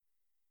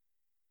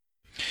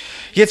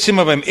Jetzt sind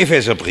wir beim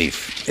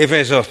Epheserbrief,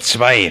 Epheser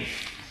 2.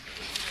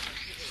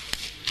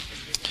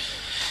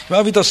 Ich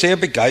war wieder sehr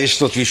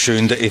begeistert, wie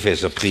schön der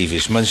Epheserbrief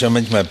ist. Man ist ja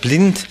manchmal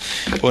blind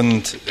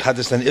und hat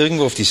es dann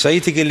irgendwo auf die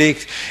Seite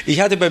gelegt. Ich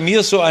hatte bei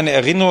mir so eine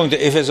Erinnerung,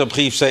 der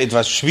Epheserbrief sei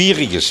etwas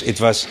Schwieriges,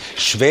 etwas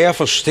schwer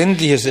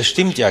Verständliches. Das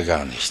stimmt ja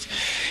gar nicht.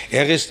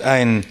 Er ist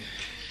ein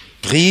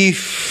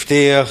Brief,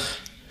 der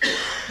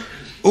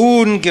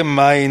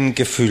ungemein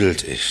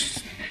gefüllt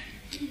ist.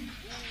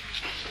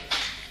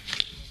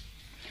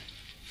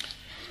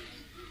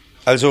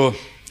 Also,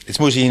 jetzt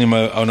muss ich Ihnen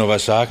mal auch noch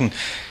was sagen.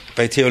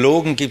 Bei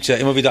Theologen gibt es ja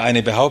immer wieder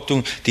eine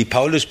Behauptung, die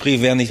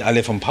Paulusbriefe wären nicht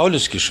alle von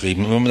Paulus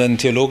geschrieben. Und wenn man dann einen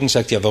Theologen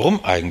sagt, ja,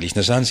 warum eigentlich?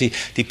 Dann sagen sie,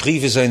 die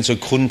Briefe seien so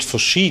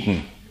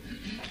grundverschieden.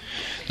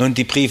 Nun,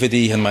 die Briefe,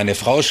 die ich an meine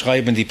Frau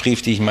schreibe und die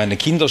Briefe, die ich an meine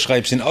Kinder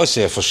schreibe, sind auch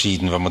sehr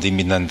verschieden, wenn man die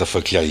miteinander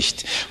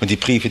vergleicht. Und die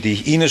Briefe, die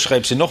ich Ihnen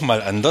schreibe, sind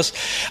nochmal anders.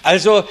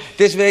 Also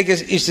deswegen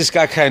ist es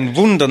gar kein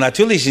Wunder.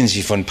 Natürlich sind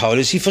sie von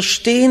Paulus. Sie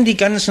verstehen die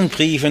ganzen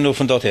Briefe nur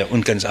von dort her.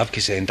 Und ganz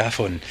abgesehen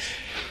davon,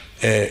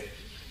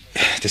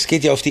 das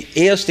geht ja auf die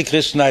erste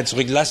Christenheit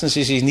zurück. Lassen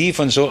Sie sich nie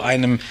von so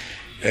einem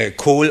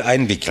Kohl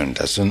einwickeln.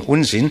 Das ist so ein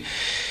Unsinn.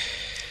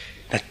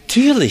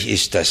 Natürlich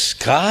ist das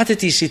gerade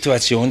die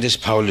Situation des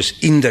Paulus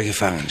in der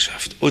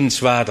Gefangenschaft. Und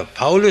zwar der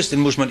Paulus, den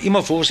muss man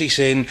immer vor sich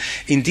sehen,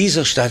 in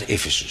dieser Stadt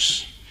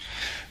Ephesus,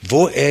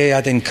 wo er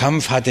ja den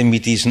Kampf hatte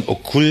mit diesen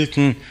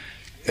okkulten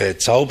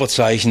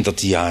Zauberzeichen der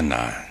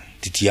Diana.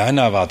 Die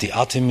Diana war die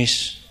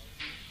Artemis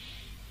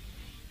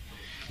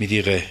mit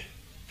ihrer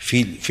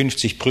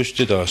 50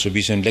 Brüste, da, so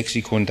wie sie im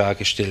Lexikon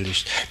dargestellt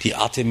ist. Die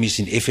Artemis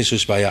in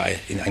Ephesus war ja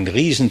in einem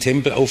riesen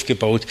Tempel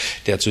aufgebaut,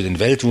 der zu den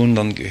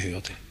Weltwundern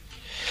gehörte.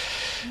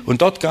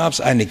 Und dort gab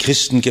es eine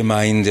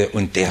Christengemeinde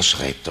und der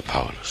schreibt der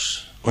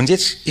Paulus. Und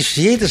jetzt ist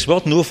jedes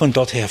Wort nur von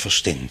dort her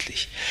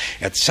verständlich.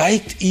 Er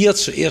zeigt ihr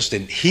zuerst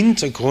den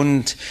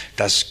Hintergrund,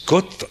 dass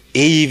Gott, der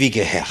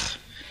ewige Herr,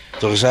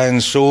 durch seinen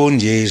Sohn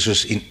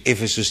Jesus in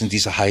Ephesus, in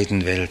dieser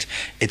Heidenwelt,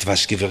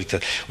 etwas gewirkt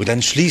hat. Und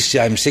dann schließt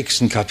er im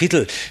 6.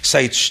 Kapitel,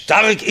 seid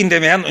stark in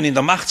dem Herrn und in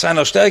der Macht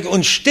seiner Stärke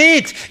und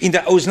steht in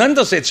der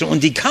Auseinandersetzung.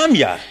 Und die kam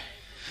ja.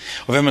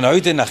 Und wenn man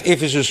heute nach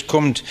Ephesus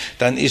kommt,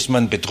 dann ist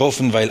man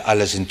betroffen, weil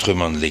alles in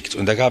Trümmern liegt.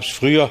 Und da gab es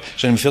früher,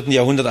 schon im 4.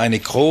 Jahrhundert, eine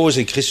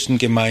große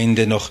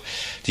Christengemeinde noch,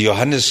 die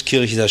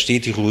Johanneskirche, da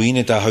steht die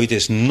Ruine da, heute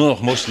ist nur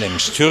noch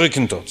Moslems,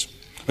 Türken dort.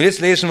 Und jetzt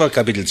lesen wir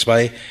Kapitel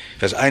 2,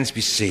 Vers 1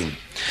 bis 10.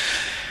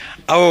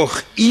 Auch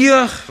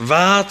ihr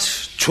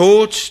wart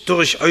tot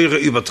durch eure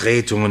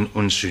Übertretungen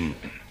und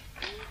Sünden,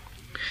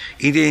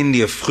 in denen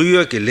ihr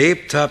früher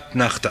gelebt habt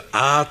nach der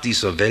Art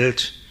dieser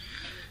Welt,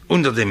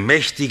 unter dem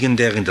Mächtigen,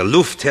 der in der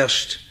Luft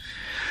herrscht,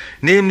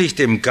 nämlich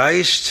dem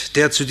Geist,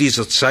 der zu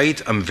dieser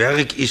Zeit am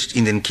Werk ist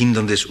in den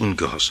Kindern des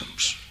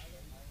Ungehorsams.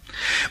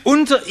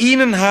 Unter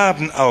ihnen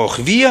haben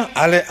auch wir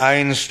alle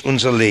einst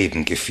unser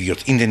Leben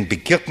geführt, in den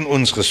Begierden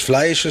unseres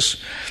Fleisches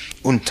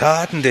und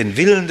taten den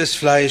Willen des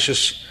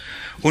Fleisches,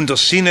 unter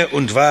Sinne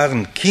und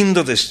waren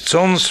Kinder des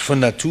Zorns von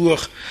Natur,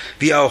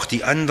 wie auch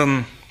die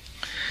anderen.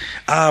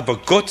 Aber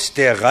Gott,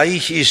 der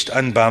reich ist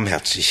an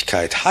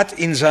Barmherzigkeit, hat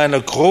in seiner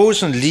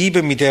großen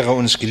Liebe, mit der er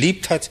uns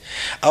geliebt hat,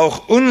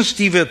 auch uns,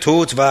 die wir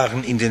tot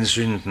waren in den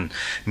Sünden,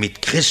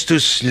 mit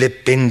Christus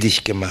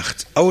lebendig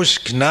gemacht.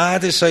 Aus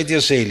Gnade seid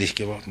ihr selig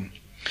geworden.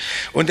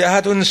 Und er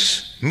hat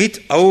uns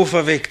mit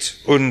auferweckt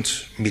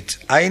und mit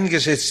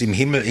eingesetzt im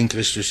Himmel in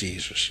Christus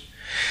Jesus,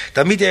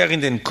 damit er in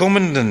den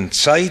kommenden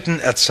Zeiten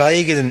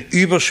erzeige den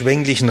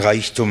überschwänglichen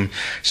Reichtum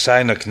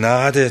seiner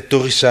Gnade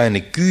durch seine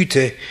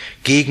Güte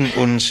gegen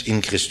uns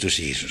in Christus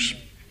Jesus.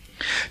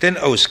 Denn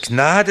aus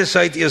Gnade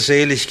seid ihr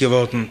selig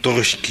geworden,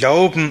 durch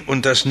Glauben,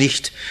 und das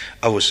nicht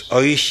aus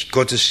euch,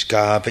 Gottes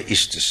Gabe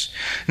ist es,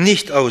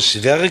 nicht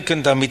aus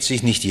Werken, damit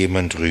sich nicht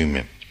jemand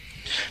rühme.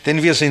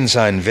 Denn wir sind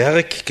sein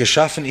Werk,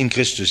 geschaffen in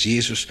Christus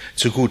Jesus,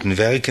 zu guten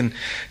Werken,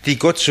 die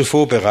Gott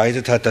zuvor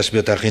bereitet hat, dass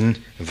wir darin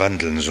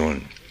wandeln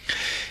sollen.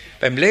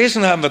 Beim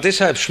Lesen haben wir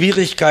deshalb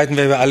Schwierigkeiten,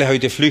 weil wir alle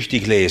heute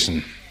flüchtig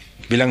lesen.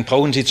 Wie lange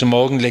brauchen Sie zur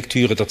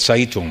Morgenlektüre der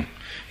Zeitung?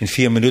 In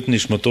 4 Minuten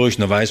ist man durch,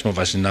 dann weiß man,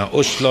 was in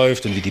Nahost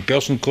läuft und wie die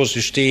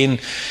Börsenkurse stehen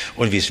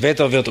und wie das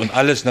Wetter wird und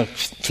alles, dann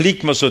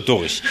fliegt man so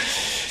durch.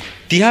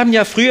 Die haben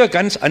ja früher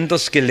ganz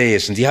anders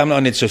gelesen. Die haben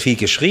auch nicht so viel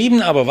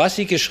geschrieben, aber was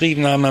sie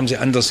geschrieben haben, haben sie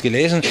anders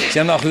gelesen. Sie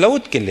haben auch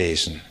laut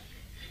gelesen.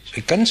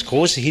 Eine ganz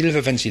große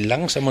Hilfe, wenn Sie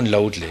langsam und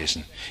laut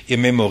lesen. Ihr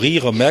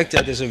Memorierer merkt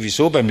ja das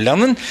sowieso beim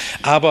Lernen,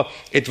 aber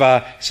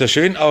etwa so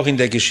schön auch in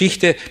der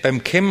Geschichte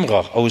beim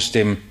Kämmerer aus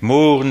dem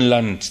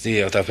Mohrenland,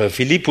 der da bei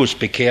Philippus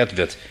bekehrt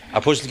wird.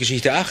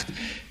 Apostelgeschichte 8.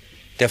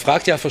 Der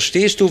fragt ja,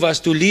 verstehst du,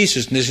 was du liest?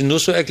 Und das ist nur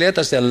so erklärt,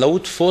 dass er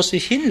laut vor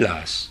sich hin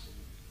las.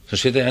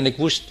 Sonst hätte er ja nicht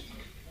gewusst.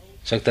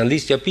 Sagt, er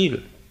liest ja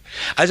Bibel.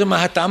 Also man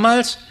hat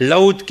damals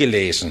laut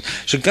gelesen.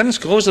 So ein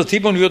ganz großer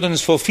Tipp und würde uns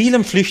vor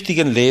vielem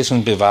flüchtigen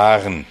Lesen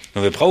bewahren.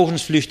 Und wir brauchen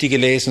das flüchtige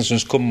Lesen,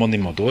 sonst kommen wir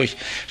nicht mehr durch.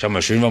 Schau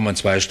mal schön, wenn man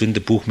 2 Stunden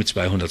Buch mit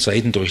 200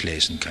 Seiten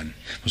durchlesen kann.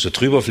 Man so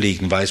drüber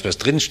fliegen, weiß, was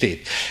drin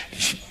steht.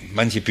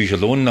 Manche Bücher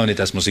lohnen auch nicht,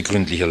 dass man sie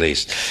gründlicher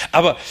liest.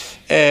 Aber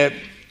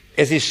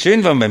es ist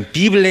schön, wenn man beim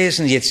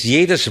Bibellesen jetzt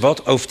jedes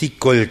Wort auf die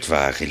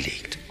Goldwaage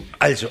legt.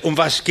 Also, um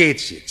was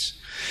geht's jetzt?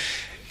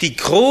 Die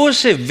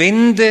große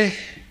Wende,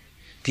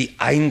 die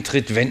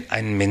eintritt, wenn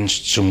ein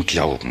Mensch zum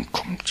Glauben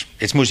kommt.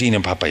 Jetzt muss ich Ihnen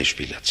ein paar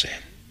Beispiele erzählen.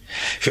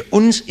 Für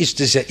uns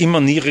ist es ja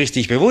immer nie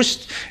richtig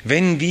bewusst,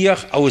 wenn wir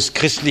aus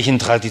christlichen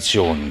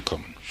Traditionen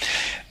kommen.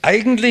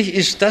 Eigentlich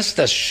ist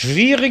das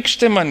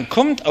Schwierigste. Man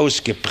kommt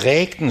aus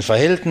geprägten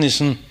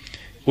Verhältnissen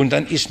und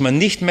dann ist man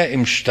nicht mehr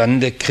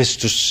imstande,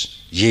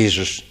 Christus,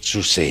 Jesus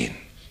zu sehen.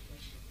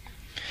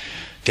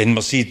 Denn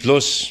man sieht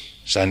bloß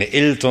seine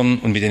Eltern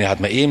und mit denen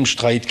hat man im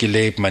Streit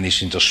gelebt, man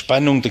ist in der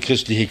Spannung, der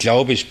christliche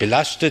Glaube ist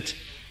belastet.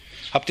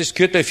 Habt ihr es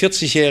gehört bei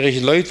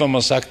 40-jährigen Leuten, wo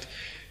man sagt,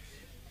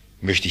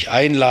 möchte ich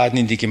einladen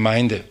in die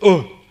Gemeinde,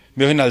 oh,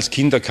 wir können als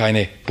Kinder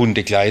keine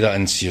bunte Kleider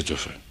anziehen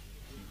dürfen.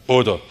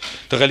 Oder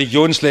der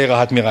Religionslehrer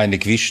hat mir eine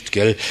gewischt,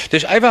 gell.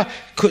 Das ist einfach,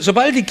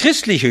 sobald die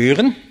christlich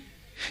hören,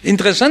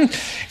 interessant,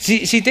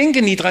 Sie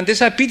denken nie dran,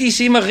 deshalb bitte ich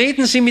Sie immer,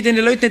 reden Sie mit den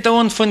Leuten nicht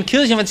dauernd von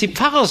Kirchen, wenn Sie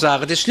Pfarrer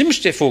sagen, das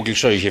schlimmste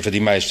Vogelscheuche für die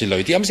meisten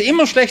Leute, die haben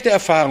immer schlechte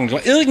Erfahrungen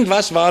gemacht.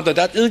 Irgendwas war da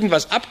hat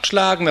irgendwas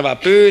abgeschlagen, da war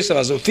böse, da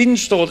war so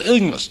finster oder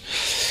irgendwas.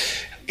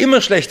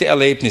 Immer schlechte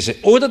Erlebnisse.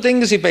 Oder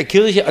denken Sie bei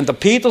Kirche an der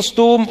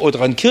Petersdom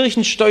oder an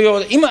Kirchensteuer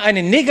oder immer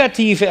eine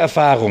negative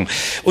Erfahrung.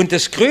 Und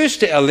das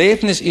größte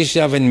Erlebnis ist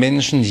ja, wenn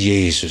Menschen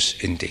Jesus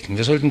entdecken.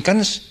 Wir sollten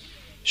ganz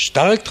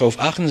stark darauf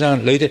achten und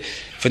sagen, Leute,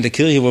 von der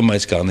Kirche wollen wir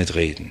jetzt gar nicht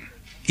reden.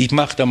 Ich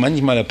mache da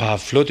manchmal ein paar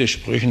flotte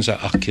Sprüche und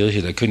sage, ach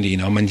Kirche, da könnte ich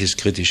Ihnen auch manches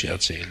Kritische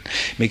erzählen.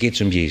 Mir geht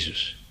es um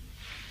Jesus.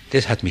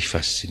 Das hat mich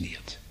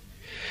fasziniert.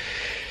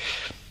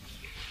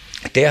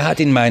 Der hat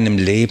in meinem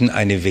Leben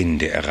eine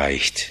Wende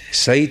erreicht,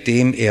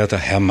 seitdem er der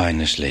Herr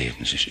meines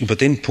Lebens ist. Über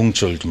den Punkt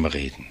sollten wir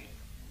reden.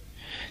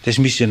 Das ist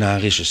ein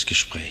missionarisches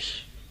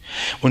Gespräch.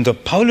 Und der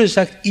Paulus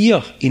sagt,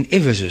 ihr in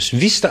Ephesus,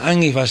 wisst ihr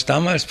eigentlich, was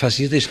damals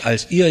passiert ist,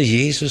 als ihr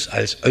Jesus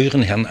als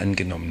euren Herrn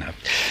angenommen habt?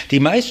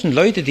 Die meisten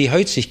Leute, die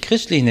heute sich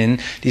christlich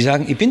nennen, die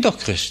sagen, ich bin doch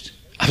Christ.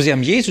 Aber sie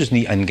haben Jesus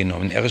nie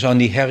angenommen. Er ist auch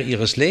nie Herr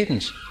ihres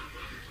Lebens.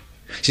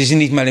 Sie sind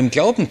nicht mal im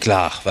Glauben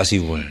klar, was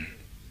sie wollen.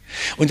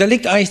 Und da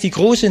liegt eigentlich die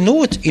große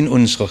Not in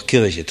unserer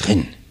Kirche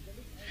drin.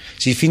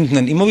 Sie finden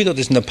dann immer wieder,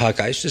 das sind ein paar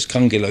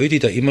geisteskranke Leute, die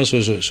da immer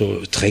so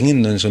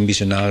drängen, dann so einen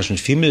missionarischen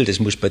Fimmel, das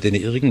muss bei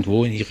denen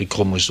irgendwo in ihre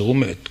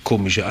Chromosome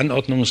komische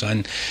Anordnung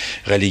sein,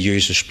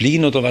 religiöses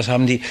Spleen oder was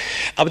haben die.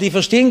 Aber die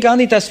verstehen gar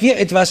nicht, dass wir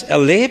etwas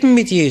erleben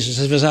mit Jesus,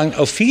 dass wir sagen,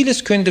 auf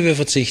vieles könnten wir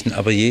verzichten,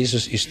 aber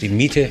Jesus ist die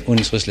Mitte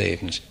unseres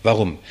Lebens.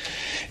 Warum?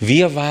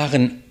 Wir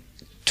waren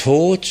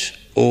tot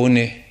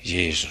ohne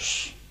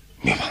Jesus.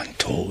 Wir waren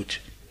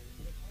tot.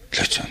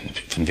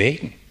 Von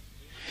wegen.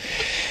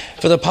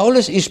 Für der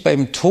Paulus ist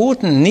beim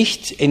Toten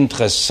nicht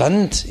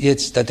interessant,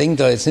 da denkt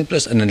er jetzt nicht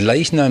bloß an einen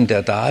Leichnam,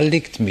 der da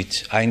liegt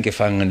mit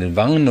eingefangenen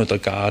Wangen oder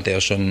gar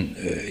der schon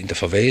in der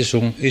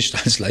Verwesung ist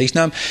als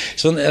Leichnam,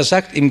 sondern er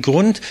sagt, im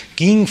Grund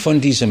ging von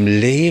diesem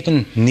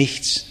Leben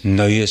nichts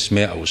Neues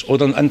mehr aus.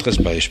 Oder ein anderes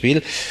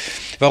Beispiel,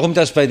 warum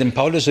das bei dem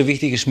Paulus so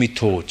wichtig ist mit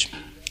Tod.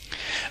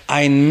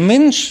 Ein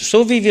Mensch,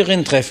 so wie wir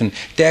ihn treffen,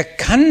 der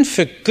kann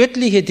für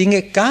göttliche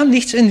Dinge gar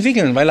nichts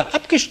entwickeln, weil er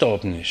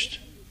abgestorben ist.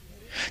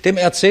 Dem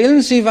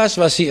erzählen Sie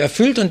was Sie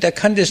erfüllt und der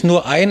kann das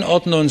nur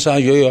einordnen und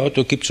sagen, ja,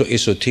 da gibt's so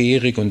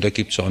Esoterik und da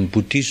gibt's auch einen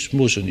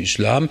Buddhismus und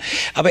Islam.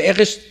 Aber er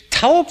ist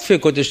taub für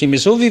Gottes Stimme,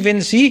 so wie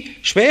wenn Sie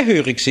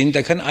schwerhörig sind,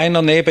 da kann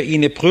einer neben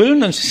Ihnen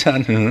brüllen und Sie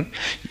sagen,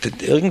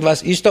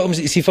 irgendwas ist da,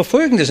 Sie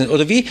verfolgen das nicht.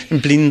 Oder wie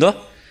ein Blinder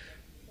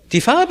die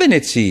Farbe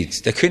nicht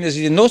sieht. Da können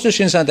Sie noch so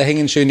schön sagen, da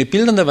hängen schöne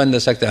Bilder an der Wand, da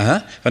sagt er,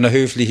 aha, wenn er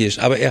höflich ist.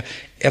 Aber er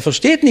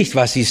versteht nicht,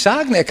 was Sie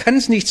sagen, er kann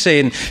es nicht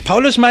sehen.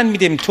 Paulus meint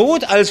mit dem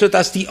Tod also,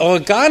 dass die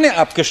Organe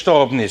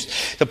abgestorben ist.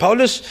 Der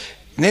Paulus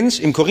nennt es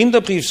im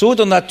Korintherbrief so,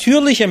 der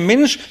natürliche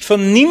Mensch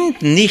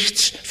vernimmt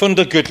nichts von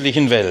der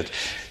göttlichen Welt.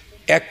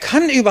 Er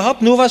kann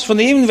überhaupt nur was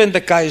vernehmen, wenn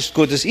der Geist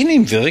Gottes in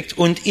ihm wirkt.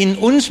 Und in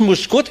uns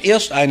muss Gott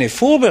erst eine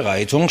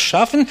Vorbereitung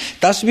schaffen,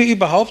 dass wir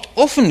überhaupt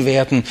offen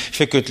werden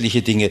für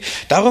göttliche Dinge.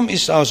 Darum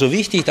ist es auch so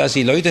wichtig, dass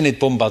Sie Leute nicht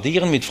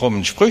bombardieren mit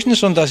frommen Sprüchen,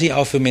 sondern dass Sie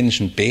auch für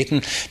Menschen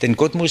beten. Denn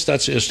Gott muss da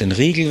zuerst den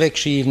Riegel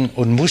wegschieben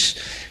und muss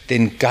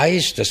den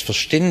Geist, das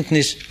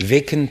Verständnis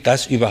wecken,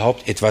 dass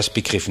überhaupt etwas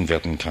begriffen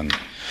werden kann.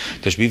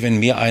 Das ist wie wenn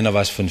mir einer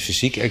was von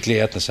Physik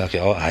erklärt, dann sage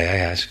ich auch,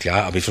 ja, ist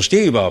klar, aber ich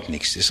verstehe überhaupt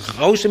nichts. Das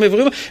rauscht mir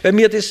vorüber, weil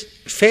mir das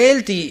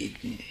fehlt, die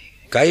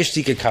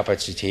geistige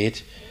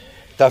Kapazität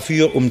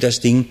dafür, um das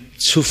Ding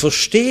zu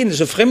verstehen. Das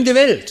ist eine fremde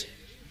Welt.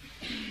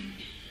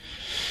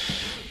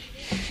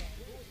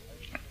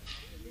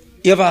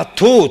 Ich war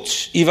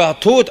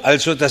tot,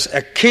 also das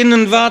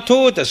Erkennen war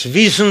tot, das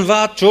Wissen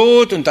war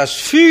tot und das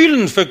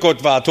Fühlen für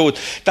Gott war tot.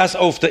 Dass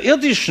auf der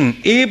irdischen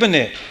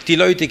Ebene die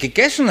Leute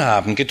gegessen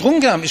haben,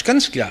 getrunken haben, ist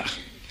ganz klar.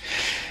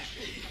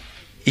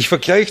 Ich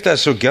vergleiche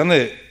das so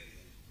gerne.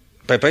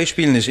 Bei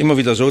Beispielen ist immer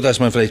wieder so,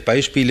 dass man vielleicht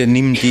Beispiele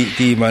nimmt,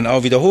 die man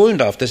auch wiederholen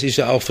darf. Das ist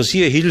ja auch für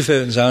Sie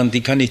Hilfe und sagen,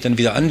 die kann ich dann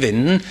wieder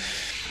anwenden.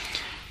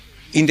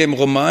 In dem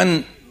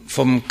Roman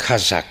vom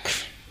Kasach,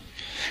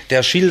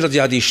 der schildert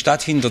ja die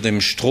Stadt hinter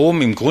dem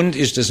Strom. Im Grund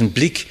ist es ein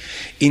Blick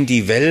in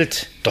die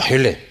Welt der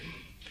Hölle.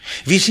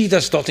 Wie sieht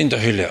das dort in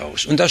der Hölle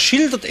aus? Und da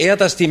schildert er,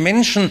 dass die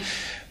Menschen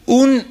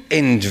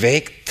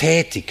unentwegt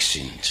tätig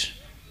sind.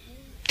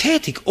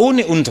 Tätig,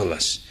 ohne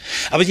Unterlass.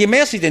 Aber je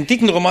mehr Sie den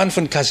dicken Roman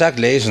von Casac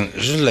lesen,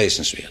 ist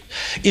lesenswert,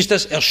 ist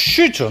das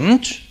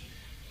erschütternd.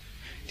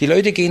 Die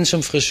Leute gehen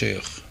zum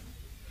Friseur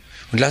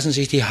und lassen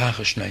sich die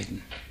Haare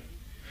schneiden.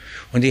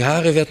 Und die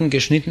Haare werden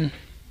geschnitten.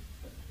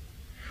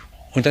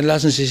 Und dann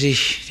lassen sie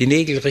sich die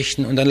Nägel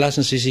richten und dann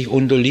lassen sie sich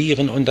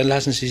ondulieren und dann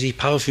lassen sie sich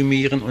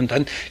parfümieren und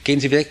dann gehen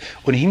sie weg.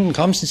 Und hinten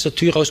kaum sie zur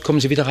Tür raus, kommen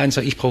sie wieder rein und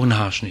sagen, ich brauche einen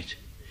Haarschnitt.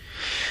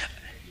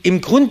 Im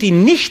Grund die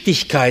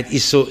Nichtigkeit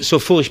ist so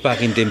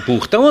furchtbar in dem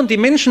Buch. Die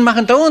Menschen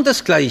machen dauernd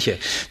das Gleiche.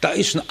 Da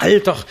ist ein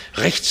alter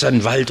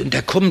Rechtsanwalt und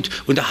der kommt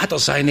und da hat er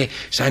seine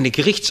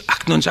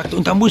Gerichtsakten und sagt,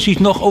 und da muss ich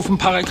noch auf den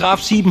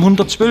Paragraph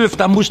 712,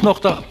 da muss noch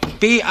der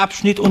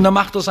B-Abschnitt und dann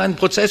macht er seinen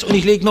Prozess und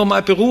ich lege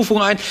nochmal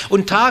Berufung ein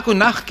und Tag und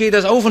Nacht geht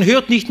das auf und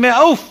hört nicht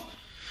mehr auf,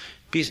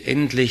 bis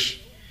endlich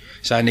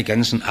seine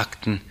ganzen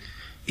Akten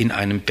in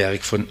einem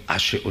Berg von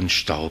Asche und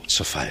Staub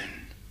zerfallen.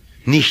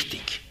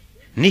 Nichtig,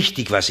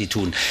 was sie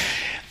tun.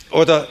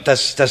 Oder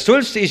das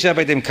Tollste ist ja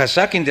bei dem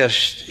Casac in der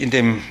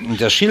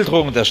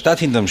Schilderung der Stadt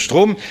hinterm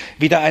Strom,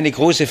 wie da eine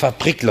große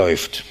Fabrik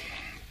läuft.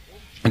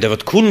 Und da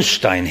wird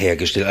Kunststein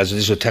hergestellt, also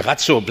so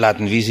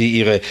Terrazzo-Platten, wie sie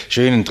ihre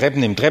schönen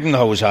Treppen im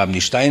Treppenhaus haben, die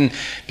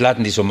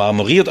Steinplatten, die so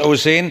marmoriert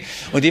aussehen.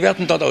 Und die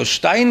werden dort aus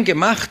Stein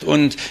gemacht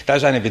und da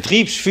ist eine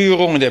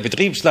Betriebsführung und der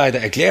Betriebsleiter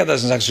erklärt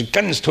das und sagt, so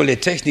ganz tolle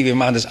Technik, wir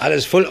machen das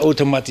alles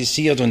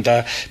vollautomatisiert und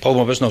da brauchen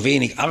wir bloß noch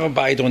wenig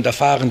Arbeiter und da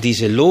fahren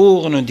diese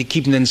Loren und die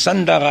kippen den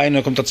Sand da rein,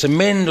 da kommt der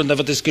Zement und da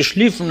wird es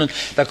geschliffen und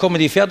da kommen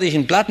die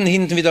fertigen Platten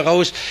hinten wieder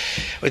raus.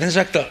 Und dann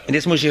sagt er, und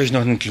jetzt muss ich euch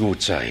noch einen Clou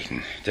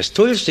zeigen. Das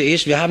Tollste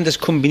ist, wir haben das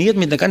kombiniert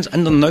mit einer ganz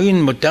anderen, neuen,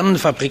 modernen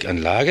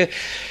Fabrikanlage.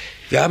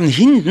 Wir haben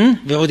hinten,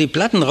 wo die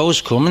Platten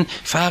rauskommen,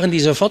 fahren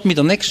die sofort mit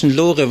der nächsten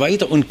Lore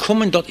weiter und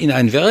kommen dort in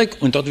ein Werk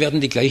und dort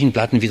werden die gleichen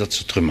Platten wieder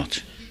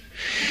zertrümmert.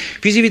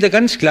 Bis sie wieder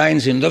ganz klein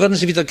sind. Und da werden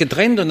sie wieder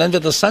getrennt und dann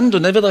wird der Sand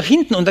und dann wird er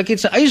hinten und da geht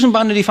es eine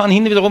Eisenbahn und die fahren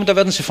hinten wieder rum, da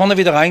werden sie vorne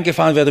wieder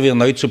reingefahren, werden wieder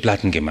neu zu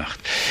Platten gemacht.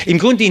 Im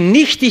Grunde die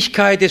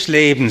Nichtigkeit des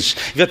Lebens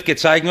wird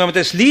gezeigt. Wenn man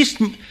das liest,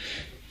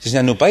 das sind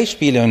ja nur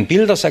Beispiele und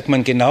Bilder, sagt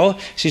man genau,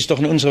 es ist doch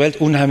in unserer Welt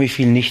unheimlich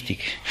viel nichtig.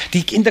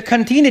 Die in der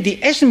Kantine,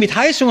 die essen mit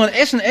Heißhunger und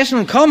essen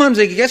und kaum haben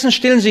sie gegessen,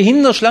 stellen sie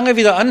hinter der Schlange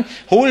wieder an,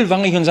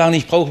 hohlwangig und sagen,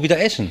 ich brauche wieder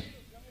Essen.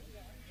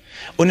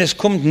 Und es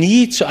kommt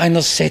nie zu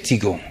einer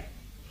Sättigung.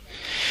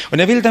 Und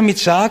er will damit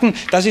sagen,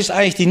 das ist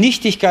eigentlich die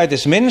Nichtigkeit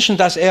des Menschen,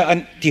 dass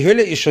die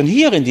Hölle ist schon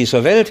hier in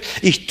dieser Welt.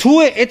 Ich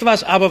tue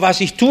etwas, aber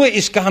was ich tue,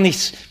 ist gar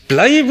nichts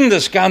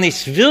Bleibendes, gar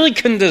nichts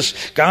Wirkendes,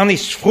 gar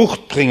nichts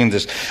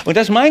Fruchtbringendes. Und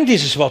das meint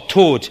dieses Wort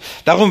Tod.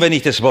 Darum, wenn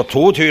ich das Wort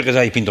Tod höre,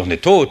 sage ich, bin doch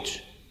nicht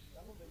tot.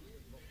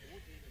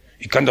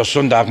 Ich kann doch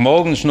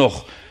Sonntagmorgens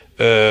noch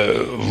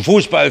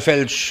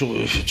Fußballfeld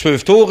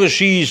 12 Tore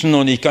schießen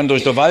und ich kann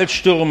durch den Wald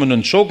stürmen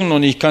und joggen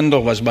und ich kann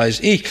doch, was weiß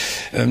ich,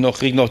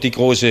 krieg noch die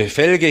große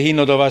Felge hin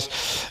oder was,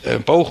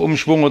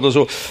 Bauchumschwung oder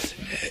so.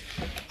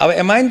 Aber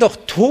er meint doch,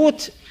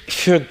 Tod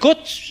für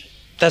Gott,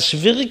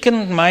 das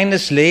Wirken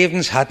meines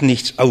Lebens hat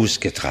nichts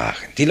ausgetragen.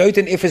 Die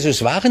Leute in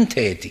Ephesus waren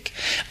tätig,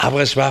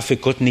 aber es war für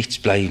Gott nichts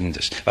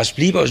Bleibendes. Was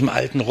blieb aus dem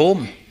alten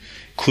Rom?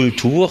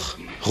 Kultur,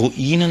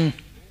 Ruinen.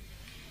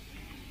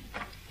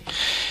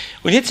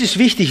 Und jetzt ist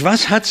wichtig,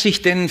 was hat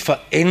sich denn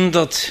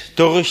verändert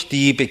durch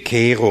die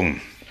Bekehrung?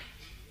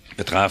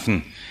 Wir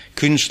trafen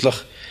Künstler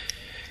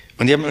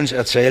und die haben uns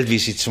erzählt, wie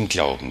sie zum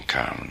Glauben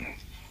kamen.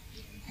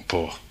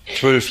 Vor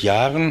 12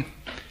 Jahren,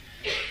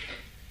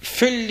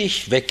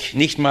 völlig weg,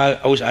 nicht mal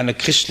aus einer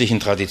christlichen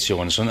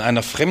Tradition, sondern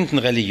einer fremden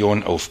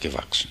Religion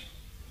aufgewachsen.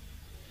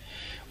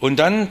 Und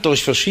dann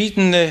durch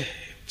verschiedene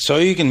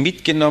Zeugen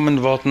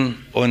mitgenommen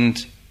worden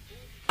und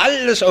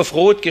alles auf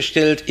Rot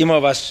gestellt,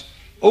 immer was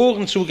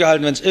Ohren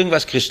zugehalten, wenn es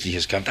irgendwas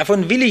Christliches kam.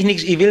 Davon will ich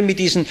nichts, ich will mit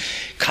diesen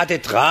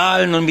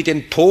Kathedralen und mit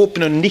den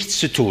Popen und nichts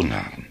zu tun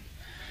haben.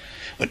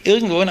 Und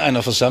irgendwo in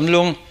einer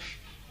Versammlung,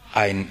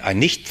 ein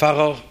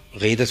Nichtpfarrer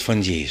redet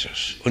von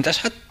Jesus. Und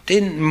das hat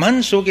den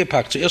Mann so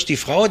gepackt. Zuerst die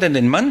Frau, dann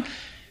den Mann.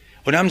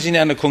 Und haben sie in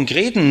einer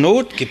konkreten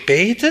Not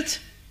gebetet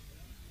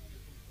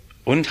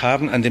und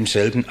haben an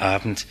demselben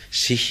Abend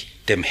sich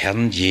dem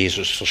Herrn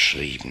Jesus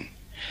verschrieben.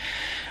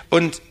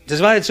 Und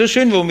das war jetzt so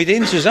schön, wo wir mit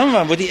denen zusammen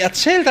waren, wo die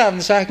erzählt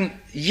haben, sagen,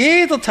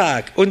 jeder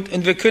Tag,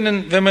 und wir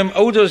können, wenn wir im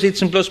Auto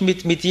sitzen, bloß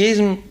mit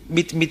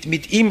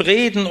ihm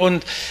reden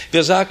und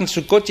wir sagen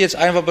zu Gott jetzt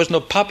einfach bloß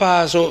nur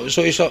Papa, so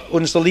ist er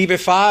unser lieber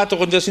Vater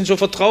und wir sind so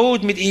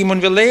vertraut mit ihm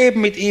und wir leben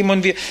mit ihm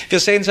und wir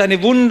sehen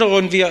seine Wunder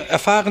und wir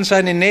erfahren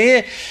seine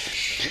Nähe.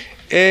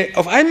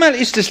 Auf einmal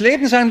ist das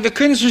Leben, sagen, wir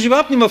können es uns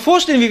überhaupt nicht mehr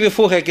vorstellen, wie wir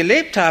vorher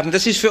gelebt haben.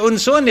 Das ist für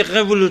uns so eine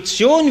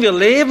Revolution. Wir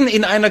leben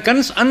in einer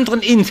ganz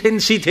anderen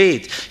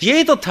Intensität.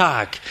 Jeder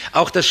Tag,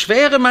 auch das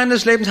Schwere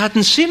meines Lebens hat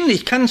einen Sinn.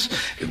 Ich kann es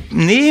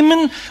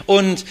nehmen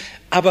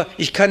aber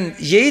ich kann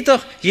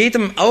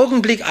jedem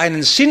Augenblick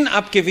einen Sinn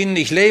abgewinnen.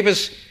 Ich lebe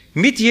es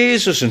mit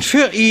Jesus und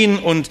für ihn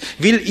und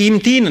will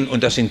ihm dienen.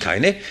 Und das sind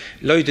keine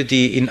Leute,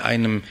 die in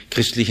einem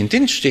christlichen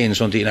Dienst stehen,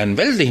 sondern die in einem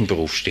weltlichen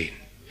Beruf stehen.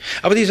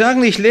 Aber die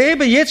sagen, ich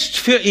lebe jetzt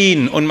für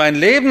ihn und mein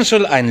Leben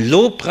soll ein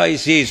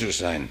Lobpreis Jesus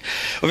sein.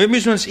 Und wir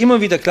müssen uns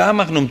immer wieder klar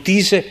machen, um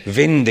diese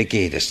Wende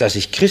geht es, dass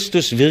ich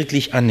Christus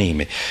wirklich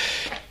annehme.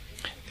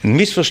 Ein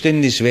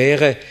Missverständnis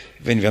wäre,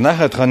 wenn wir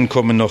nachher dran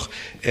kommen noch,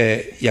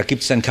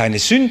 gibt es dann keine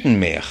Sünden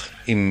mehr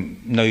im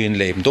neuen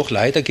Leben? Doch,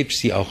 leider gibt es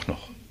die auch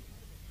noch.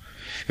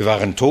 Wir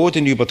waren tot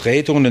in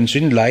Übertretungen und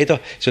Sünden,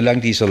 leider,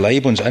 solange dieser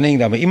Leib uns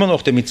anhängt, haben wir immer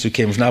noch damit zu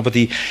kämpfen. Aber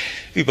die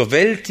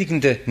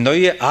überwältigende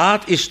neue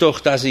Art ist doch,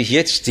 dass ich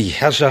jetzt die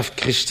Herrschaft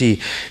Christi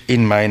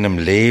in meinem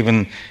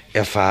Leben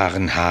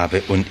erfahren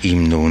habe und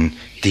ihm nun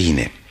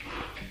diene.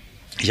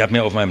 Ich habe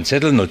mir auf meinem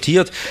Zettel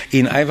notiert,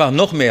 Ihnen einfach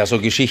noch mehr so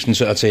Geschichten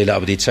zu erzählen,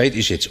 aber die Zeit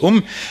ist jetzt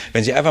um.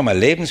 Wenn Sie einfach mal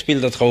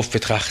Lebensbilder drauf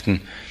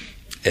betrachten,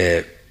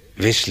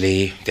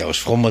 Wesley, der aus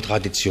frommer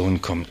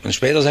Tradition kommt und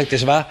später sagt,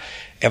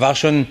 er war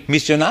schon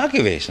Missionar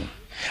gewesen,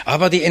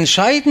 aber die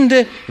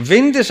entscheidende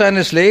Wende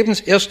seines Lebens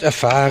erst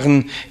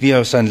erfahren, wie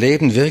er sein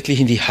Leben wirklich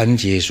in die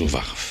Hand Jesu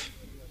warf.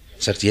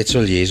 Er sagt, jetzt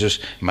soll Jesus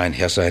mein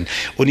Herr sein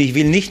und ich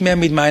will nicht mehr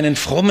mit meinen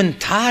frommen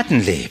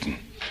Taten leben.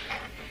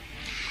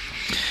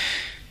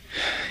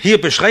 Hier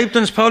beschreibt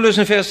uns Paulus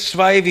in Vers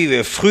 2, wie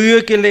wir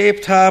früher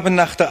gelebt haben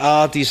nach der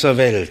Art dieser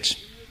Welt,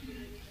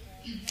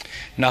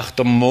 nach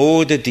der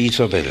Mode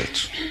dieser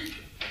Welt.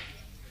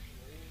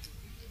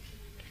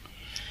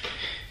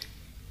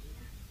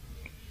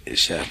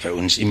 Ist ja bei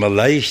uns immer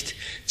leicht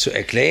zu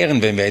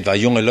erklären, wenn wir etwa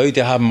junge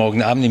Leute haben,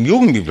 morgen Abend im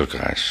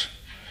Jugendbibelkreis.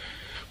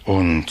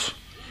 Und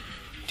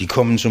die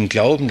kommen zum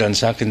Glauben, dann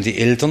sagen die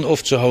Eltern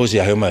oft zu Hause,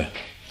 ja hör mal,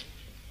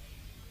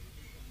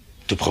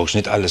 du brauchst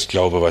nicht alles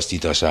glauben, was die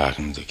da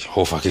sagen, die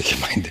Hofacker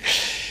Gemeinde.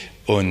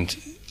 Und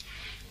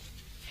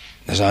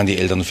da sagen die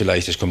Eltern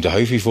vielleicht, das kommt ja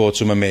häufig vor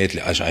zu einem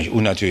Mädchen, also eigentlich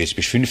unnatürlich, jetzt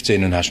bist du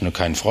 15 und hast noch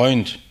keinen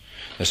Freund.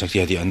 Da sagt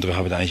ja, die andere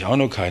haben eigentlich auch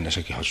noch keinen. Da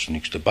sagt ja, hast du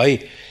nichts dabei.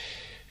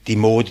 Die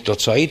Mode der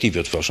Zeit, die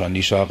wird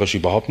wahrscheinlich sagen, ist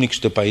überhaupt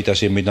nichts dabei,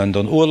 dass ihr miteinander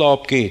in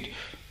Urlaub geht.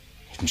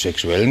 Auf dem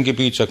sexuellen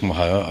Gebiet sagt man,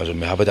 ja, also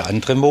wir haben eine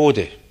andere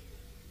Mode.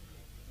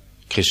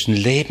 Christen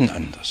leben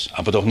anders,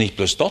 aber doch nicht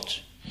bloß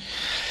dort.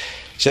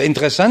 Es ist ja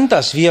interessant,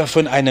 dass wir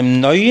von einem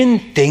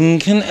neuen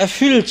Denken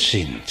erfüllt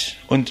sind.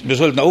 Und wir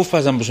sollten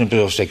aufpassen, wir müssen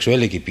das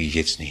sexuelle Gebiet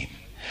jetzt nehmen.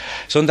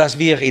 Sondern dass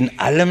wir in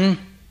allem,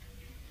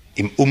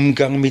 im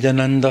Umgang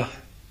miteinander,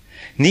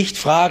 nicht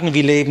fragen,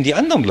 wie leben die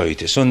anderen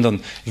Leute,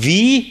 sondern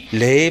wie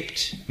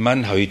lebt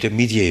man heute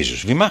mit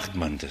Jesus? Wie macht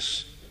man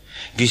das?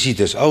 Wie sieht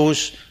es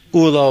aus?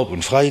 Urlaub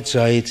und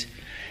Freizeit,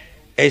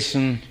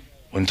 Essen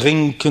und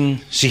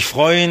Trinken, sich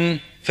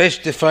freuen,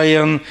 Feste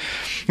feiern,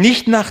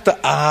 nicht nach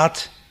der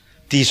Art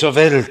dieser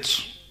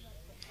Welt.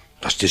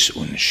 Dass das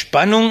uns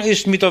Spannung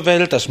ist mit der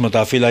Welt, dass wir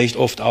da vielleicht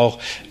oft auch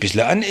ein bisschen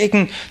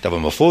anecken, da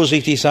wollen wir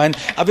vorsichtig sein,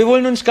 aber wir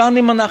wollen uns gar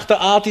nicht mehr nach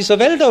der Art dieser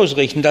Welt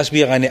ausrichten, dass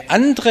wir eine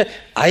andere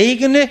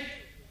eigene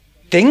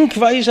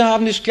Denkweise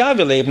haben, ist klar,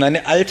 wir leben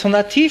eine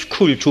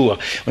Alternativkultur.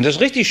 Und das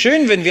ist richtig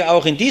schön, wenn wir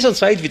auch in dieser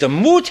Zeit wieder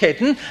Mut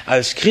hätten,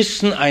 als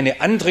Christen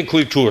eine andere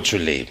Kultur zu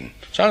leben.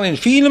 Sagen, in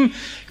vielem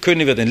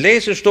können wir den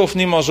Lesestoff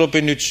nicht mehr so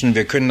benutzen,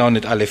 wir können auch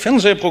nicht alle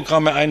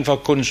Fernsehprogramme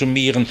einfach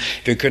konsumieren,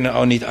 wir können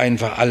auch nicht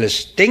einfach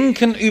alles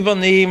Denken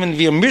übernehmen,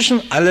 wir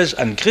müssen alles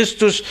an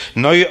Christus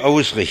neu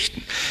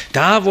ausrichten.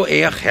 Da, wo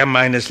er Herr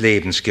meines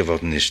Lebens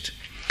geworden ist.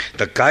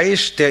 Der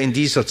Geist, der in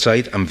dieser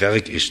Zeit am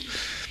Werk ist.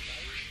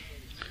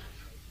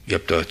 Ich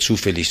habe da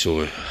zufällig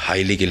so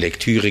heilige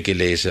Lektüre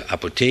gelesen,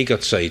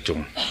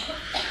 Apothekerzeitung.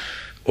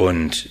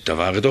 Und da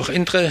war ich doch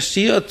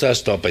interessiert,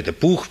 dass da bei der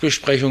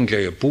Buchbesprechung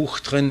gleich ein Buch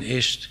drin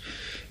ist,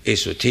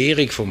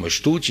 Esoterik vom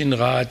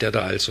Studienrat, der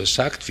da also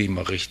sagt, wie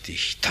man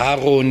richtig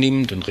Tarot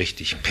nimmt und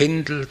richtig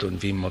pendelt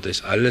und wie man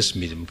das alles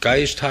mit dem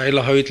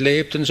Geistheiler heute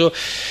lebt und so.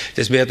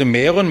 Das werde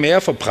mehr und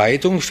mehr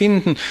Verbreitung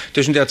finden.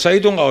 Das ist in der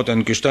Zeitung auch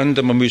dann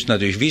gestanden, man müsste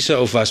natürlich wissen,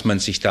 auf was man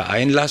sich da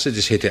einlasse.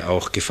 Das hätte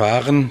auch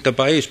Gefahren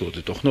dabei, es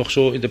wurde doch noch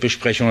so in der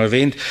Besprechung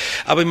erwähnt.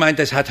 Aber ich meine,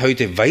 das hat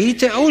heute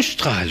weite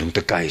Ausstrahlung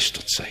der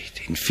Geisterzeit.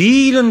 In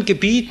vielen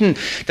Gebieten,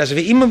 dass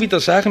wir immer wieder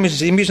sagen müssen,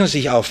 Sie müssen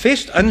sich auch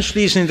fest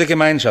anschließen in der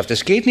Gemeinschaft.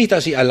 Es geht nicht,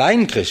 dass Sie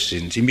allein Christ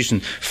sind. Sie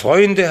müssen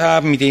Freunde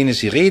haben, mit denen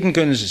Sie reden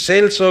können, Sie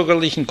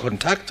seelsorgerlichen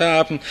Kontakt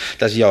haben,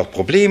 dass Sie auch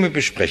Probleme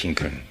besprechen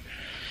können.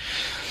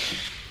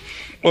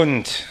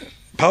 Und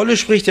Paulus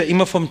spricht ja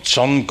immer vom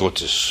Zorn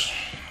Gottes.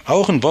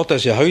 Auch ein Wort,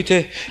 das ja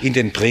heute in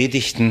den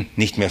Predigten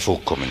nicht mehr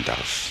vorkommen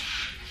darf.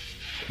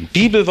 Ein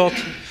Bibelwort,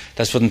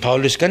 das für den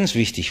Paulus ganz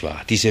wichtig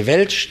war. Diese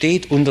Welt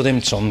steht unter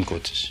dem Zorn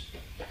Gottes.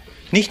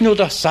 Nicht nur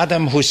der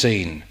Saddam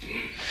Hussein,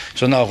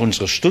 sondern auch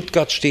unsere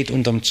Stuttgart steht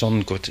unter dem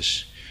Zorn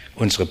Gottes.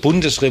 Unsere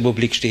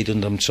Bundesrepublik steht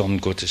unter dem Zorn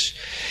Gottes.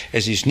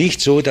 Es ist nicht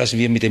so, dass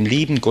wir mit dem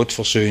lieben Gott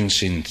versöhnt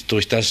sind,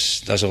 durch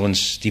das, dass er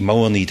uns die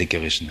Mauer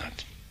niedergerissen hat.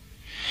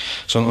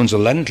 Sondern unser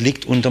Land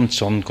liegt unter dem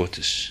Zorn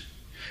Gottes.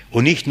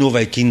 Und nicht nur,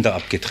 weil Kinder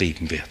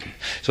abgetrieben werden,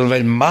 sondern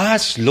weil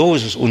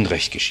maßloses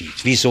Unrecht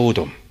geschieht, wie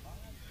Sodom.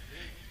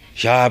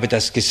 Ich habe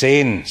das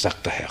gesehen,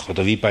 sagt der Herr,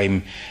 oder wie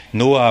beim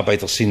Noah bei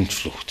der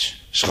Sintflut.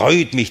 Es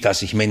reut mich,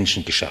 dass ich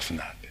Menschen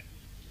geschaffen habe.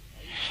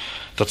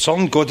 Der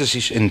Zorn Gottes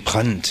ist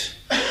entbrannt.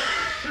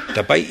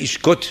 Dabei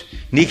ist Gott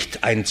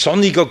nicht ein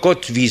zorniger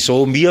Gott, wie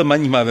so wir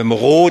manchmal, wenn wir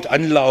rot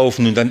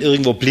anlaufen und dann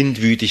irgendwo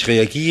blindwütig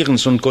reagieren,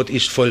 sondern Gott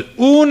ist voll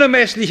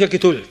unermesslicher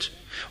Geduld.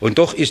 Und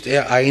doch ist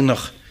er einer,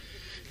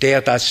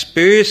 der das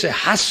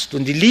Böse hasst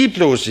und die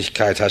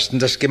Lieblosigkeit hasst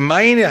und das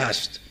Gemeine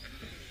hasst.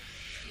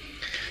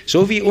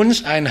 So wie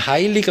uns ein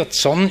heiliger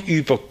Zorn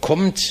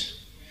überkommt,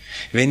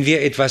 wenn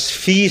wir etwas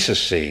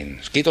Fieses sehen.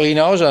 Es geht doch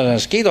hinaus,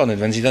 das geht doch nicht.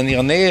 Wenn Sie dann in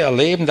Ihrer Nähe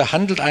erleben, da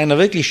handelt einer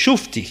wirklich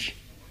schuftig.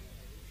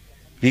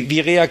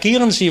 Wie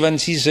reagieren Sie, wenn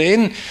Sie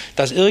sehen,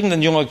 dass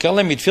irgendein junger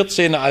Kerl mit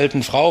 14 einer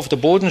alten Frau auf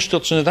den Boden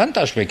stürzt und eine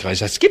Handtasche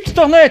wegreißt? Das gibt's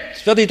doch nicht.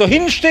 Ich werde doch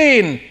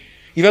hinstehen.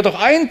 Ich werde doch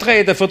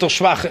eintreten für der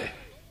Schwache.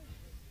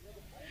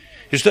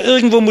 Ist doch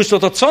irgendwo muss doch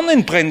der Zorn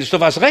entbrennen. Ist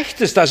doch was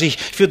Rechtes, dass ich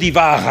für die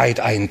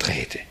Wahrheit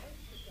eintrete.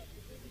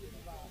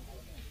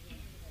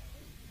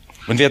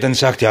 Und wer dann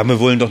sagt, ja, wir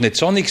wollen doch nicht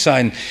zornig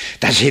sein,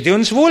 das hätte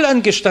uns wohl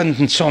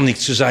angestanden, zornig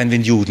zu sein,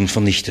 wenn Juden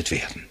vernichtet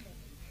werden.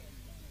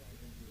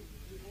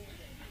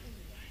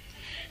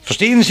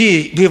 Verstehen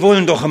Sie, wir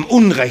wollen doch am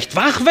Unrecht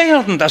wach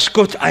werden, dass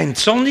Gott ein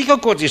zorniger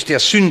Gott ist, der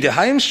Sünde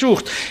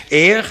heimsucht.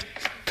 Er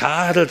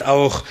tadelt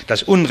auch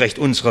das Unrecht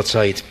unserer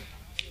Zeit.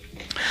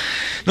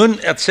 Nun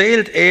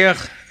erzählt er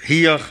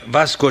hier,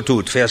 was Gott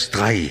tut. Vers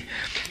 3.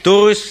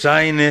 Durch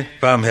seine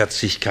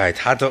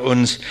Barmherzigkeit hat er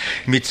uns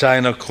mit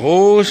seiner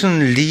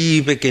großen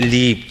Liebe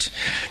geliebt.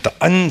 Der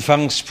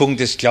Anfangspunkt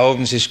des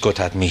Glaubens ist, Gott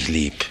hat mich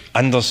lieb.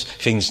 Anders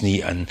fängt es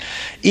nie an.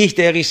 Ich,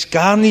 der es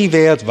gar nie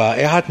wert war,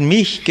 er hat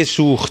mich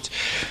gesucht.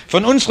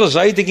 Von unserer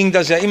Seite ging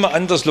das ja immer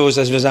anders los,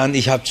 dass wir sagen,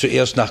 ich habe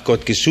zuerst nach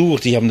Gott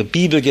gesucht, ich habe in der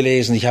Bibel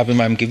gelesen, ich habe in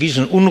meinem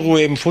Gewissen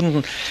Unruhe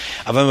empfunden.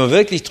 Aber wenn wir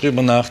wirklich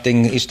drüber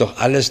nachdenken, ist doch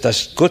alles,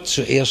 dass Gott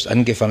zuerst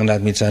angefangen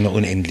hat mit seiner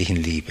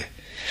unendlichen Liebe.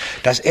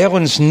 Dass er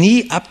uns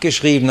nie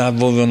abgeschrieben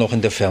hat, wo wir noch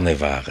in der Ferne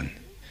waren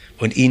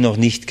und ihn noch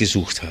nicht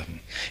gesucht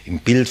haben. Im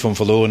Bild vom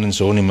verlorenen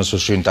Sohn immer so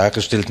schön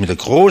dargestellt, mit der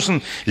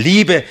großen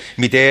Liebe,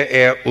 mit der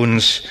er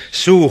uns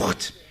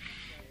sucht.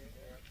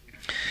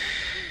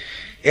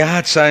 Er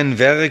hat sein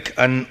Werk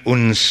an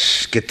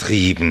uns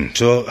getrieben.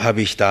 So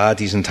habe ich da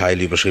diesen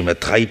Teil überschrieben. Er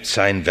treibt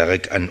sein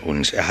Werk an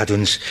uns. Er hat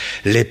uns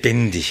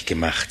lebendig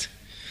gemacht.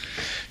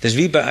 Das ist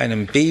wie bei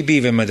einem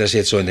Baby, wenn man das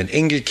jetzt so in den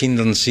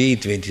Enkelkindern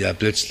sieht, wenn die da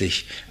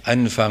plötzlich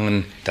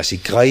anfangen, dass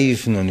sie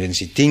greifen und wenn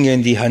sie Dinge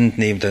in die Hand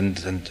nehmen, dann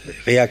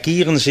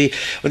reagieren sie.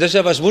 Und das ist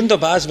ja was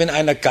Wunderbares, wenn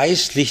einer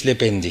geistlich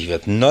lebendig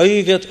wird,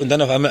 neu wird und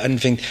dann auf einmal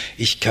anfängt,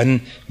 ich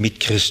kann mit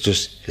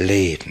Christus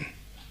leben.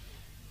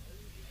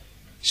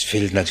 Es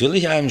fällt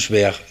natürlich einem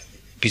schwer,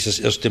 bis er das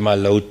erste Mal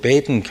laut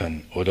beten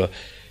kann oder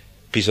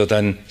bis er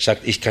dann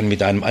sagt, ich kann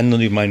mit einem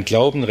anderen über meinen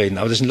Glauben reden.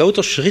 Aber das sind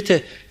lauter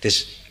Schritte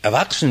des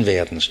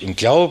Erwachsenwerdens, im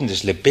Glauben,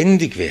 des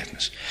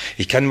Lebendigwerdens.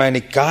 Ich kann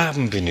meine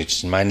Gaben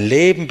benutzen, mein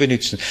Leben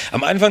benutzen.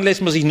 Am Anfang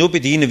lässt man sich nur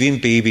bedienen wie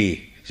ein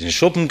Baby. Den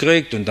Schuppen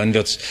kriegt und dann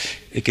wird's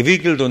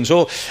gewickelt und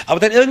so. Aber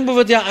dann irgendwo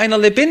wird ja einer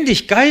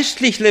lebendig,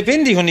 geistlich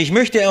lebendig. Und ich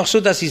möchte auch so,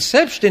 dass sie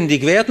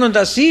selbstständig werden und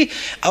dass sie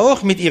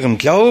auch mit ihrem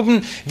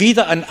Glauben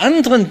wieder an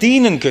anderen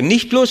dienen können.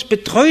 Nicht bloß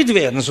betreut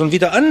werden, sondern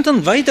wieder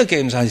anderen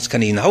weitergeben. Sagen, jetzt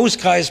kann ich einen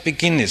Hauskreis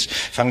beginnen. Jetzt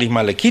fange ich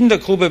mal eine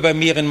Kindergruppe bei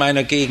mir in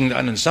meiner Gegend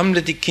an und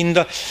sammle die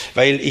Kinder,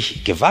 weil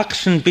ich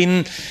gewachsen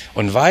bin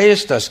und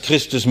weiß, dass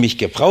Christus mich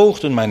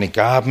gebraucht und meine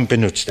Gaben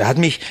benutzt. Er hat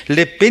mich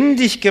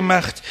lebendig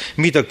gemacht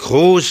mit der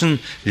großen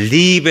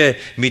Liebe,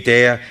 mit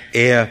der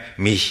er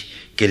mich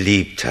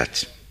geliebt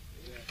hat.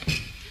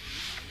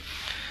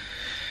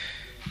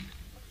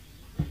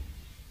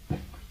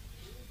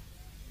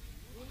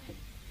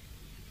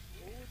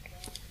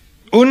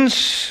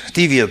 Uns,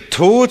 die wir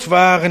tot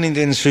waren in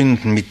den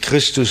Sünden, mit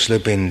Christus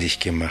lebendig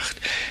gemacht.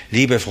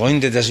 Liebe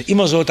Freunde, das ist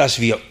immer so, dass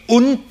wir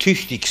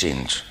untüchtig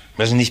sind.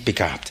 Wir sind nicht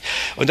begabt.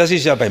 Und das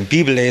ist ja beim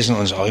Bibellesen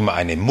uns auch immer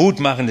eine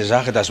mutmachende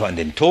Sache, dass wir an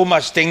den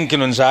Thomas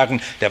denken und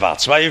sagen, der war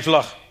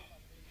Zweifler.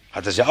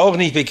 Hat das ja auch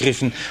nicht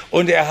begriffen.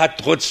 Und er hat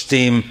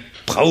trotzdem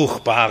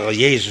brauchbarer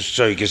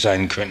Jesuszeuge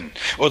sein können.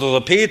 Oder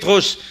der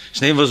Petrus,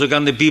 das nehmen wir so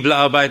gerne in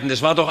Bibelarbeiten,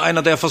 das war doch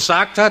einer, der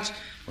versagt hat.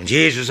 Und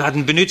Jesus hat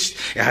ihn benutzt.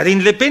 Er hat ihn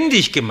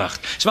lebendig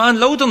gemacht. Es waren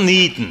lauter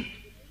Nieten.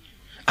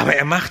 Aber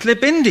er macht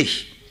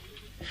lebendig.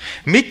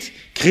 Mit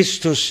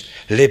Christus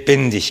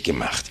lebendig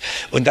gemacht.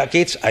 Und da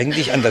geht's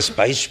eigentlich an das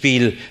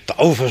Beispiel der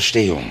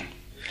Auferstehung.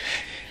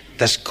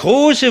 Das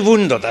große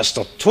Wunder, dass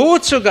der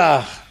Tod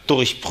sogar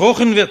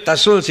durchbrochen wird,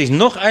 das soll sich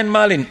noch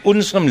einmal in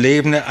unserem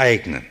Leben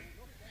ereignen.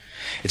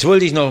 Jetzt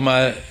wollte ich noch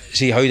mal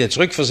Sie heute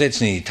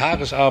zurückversetzen in die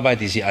Tagesarbeit,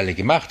 die Sie alle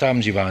gemacht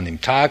haben. Sie waren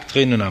im Tag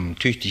drin und haben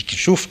tüchtig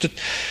geschuftet.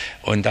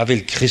 Und da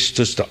will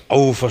Christus, der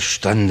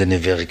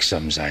Auferstandene,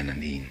 wirksam sein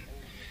an Ihnen.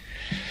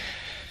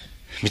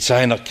 Mit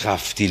seiner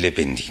Kraft, die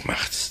lebendig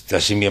macht. Da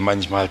sind wir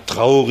manchmal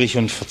traurig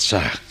und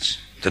verzagt.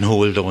 Dann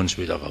holt er uns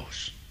wieder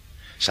raus.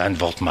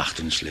 Sein Wort macht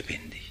uns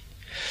lebendig.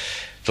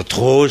 Der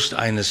Trost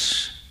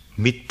eines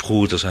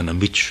Mitbruders, einer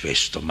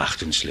Mitschwester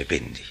macht uns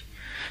lebendig.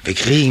 Wir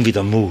kriegen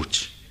wieder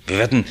Mut. Wir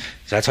werden,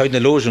 seit heute eine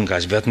Losung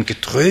heißt, wir werden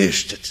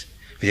getröstet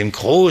mit dem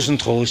großen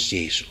Trost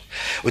Jesu.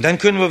 Und dann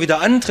können wir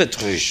wieder andere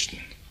trösten.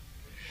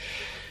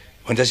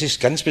 Und das ist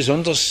ganz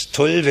besonders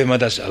toll, wenn man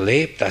das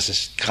erlebt, dass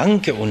es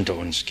Kranke unter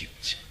uns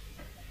gibt.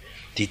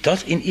 die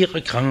dort in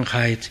ihrer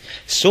Krankheit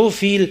so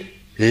viel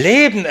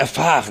Leben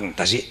erfahren,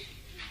 dass sie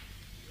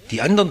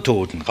die anderen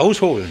Toten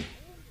rausholen.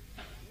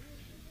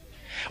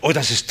 Oder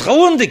dass es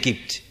Trauernde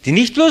gibt, die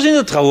nicht bloß in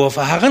der Trauer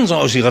verharren,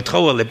 sondern aus ihrer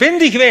Trauer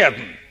lebendig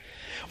werden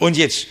und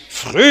jetzt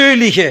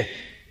fröhliche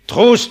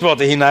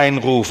Trostworte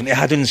hineinrufen. Er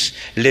hat uns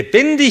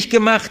lebendig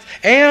gemacht.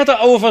 Er, der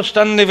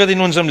Auferstandene, wird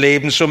in unserem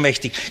Leben so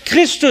mächtig.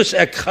 Christus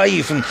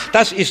ergreifen,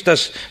 das ist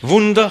das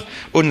Wunder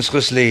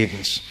unseres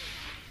Lebens.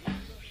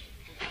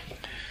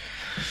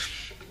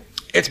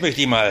 Jetzt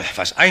möchte ich mal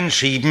was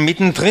einschieben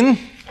mittendrin.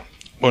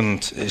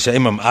 Und es ist ja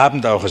immer am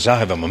Abend auch eine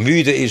Sache, wenn man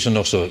müde ist und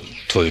noch so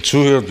toll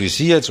zuhört wie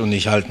Sie jetzt und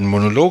ich halte einen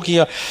Monolog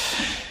hier.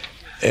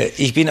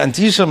 Ich bin an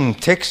diesem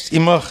Text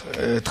immer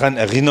dran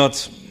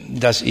erinnert,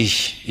 dass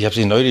ich habe es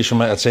Ihnen neulich schon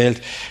mal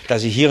erzählt,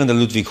 dass ich hier in der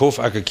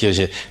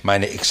Ludwig-Hofacker-Kirche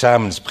meine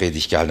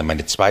Examenspredigt gehalten habe,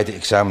 meine zweite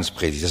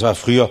Examenspredigt. Das war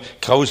früher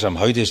grausam,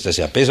 heute ist das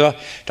ja besser.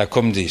 Da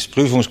kommt das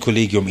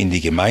Prüfungskollegium in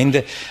die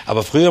Gemeinde.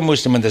 Aber früher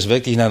musste man das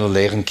wirklich in einer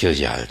leeren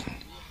Kirche halten.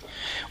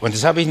 Und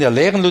das habe ich in der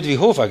leeren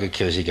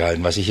Ludwig-Hofacker-Kirche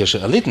gehalten, was ich hier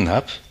schon erlitten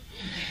habe.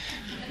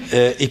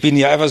 Ich bin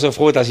ja einfach so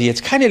froh, dass ich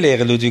jetzt keine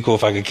leere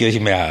Ludwig-Hofacker-Kirche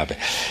mehr habe.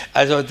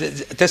 Also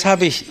das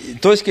habe ich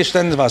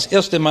durchgestanden. Das war das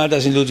erste Mal,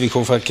 dass ich in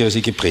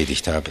Ludwig-Hofacker-Kirche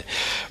gepredigt habe.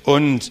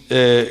 Und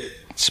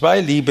 2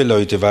 liebe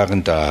Leute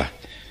waren da.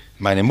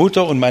 Meine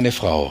Mutter und meine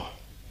Frau,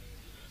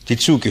 die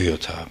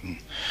zugehört haben.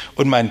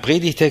 Und mein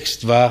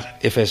Predigtext war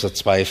Epheser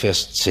 2,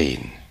 Vers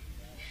 10.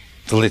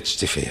 Der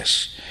letzte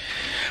Vers.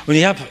 Und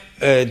ich habe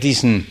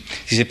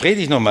diese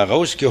Predigt nochmal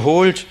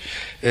rausgeholt.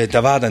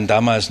 Da war dann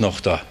damals noch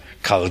der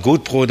Karl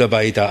Gutbrot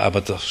dabei, da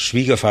aber der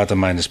Schwiegervater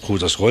meines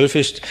Bruders Rolf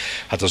ist,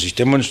 hat er sich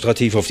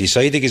demonstrativ auf die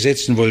Seite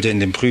gesetzt und wollte in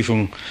dem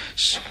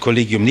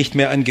Prüfungskollegium nicht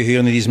mehr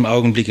angehören in diesem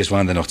Augenblick. Es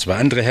waren dann noch 2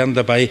 andere Herren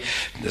dabei.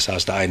 Das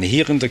saß der eine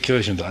hier in der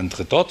Kirche und der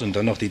andere dort und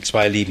dann noch die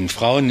 2 lieben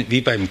Frauen,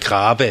 wie beim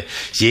Grabe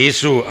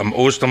Jesu am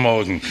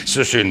Ostermorgen.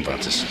 So schön war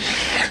das.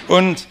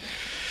 Und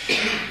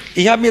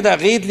ich habe mir da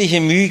redliche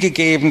Mühe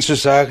gegeben zu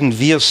sagen,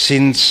 wir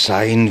sind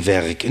sein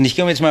Werk. Und ich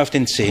komme jetzt mal auf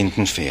den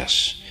 10.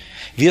 Vers.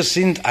 Wir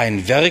sind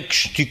ein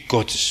Werkstück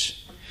Gottes.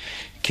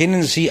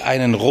 Kennen Sie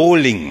einen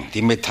Rohling,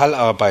 die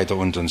Metallarbeiter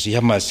unter uns? Ich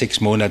habe mal 6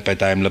 Monate bei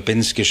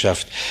Daimler-Benz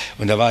geschafft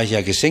und da war ich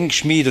ja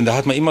Gesenkschmied und da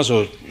hat man immer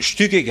so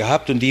Stücke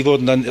gehabt und die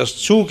wurden dann erst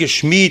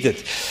zugeschmiedet.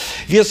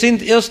 Wir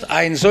sind erst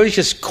ein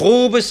solches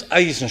grobes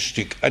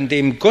Eisenstück, an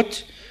dem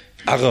Gott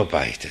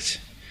arbeitet.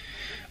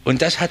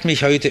 Und das hat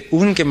mich heute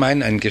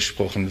ungemein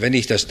angesprochen, wenn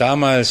ich das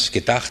damals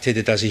gedacht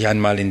hätte, dass ich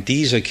einmal in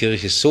dieser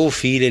Kirche so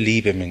viele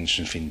liebe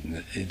Menschen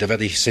finde. Da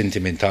werde ich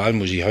sentimental,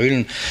 muss ich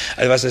heulen.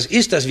 Also was das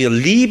ist, dass wir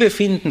Liebe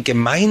finden,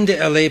 Gemeinde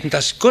erleben,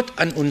 dass Gott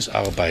an uns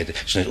arbeitet.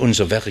 Das ist nicht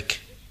unser Werk. Das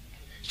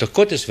ist doch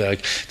Gottes Werk,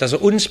 dass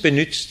er uns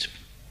benützt.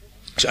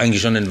 Das ist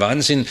eigentlich schon ein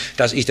Wahnsinn,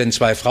 dass ich den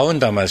 2 Frauen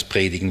damals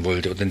predigen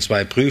wollte oder den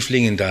 2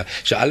 Prüflingen da.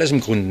 Das ist ja alles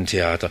im Grunde ein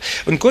Theater.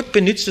 Und Gott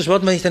benutzt das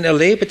Wort, wenn ich dann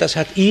erlebe, das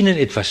hat ihnen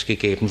etwas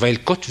gegeben, weil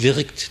Gott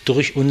wirkt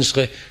durch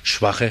unsere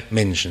schwache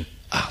Menschenart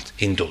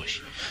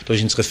hindurch.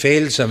 Durch unsere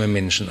fehlsame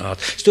Menschenart.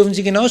 Das dürfen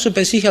Sie genauso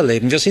bei sich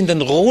erleben. Wir sind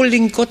ein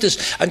Rohling Gottes,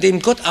 an dem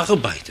Gott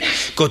arbeitet.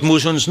 Gott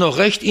muss uns noch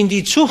recht in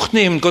die Zucht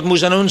nehmen. Gott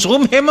muss an uns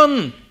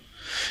rumhämmern.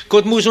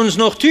 Gott muss uns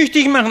noch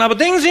tüchtig machen, aber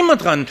denken Sie immer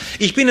dran,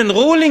 ich bin ein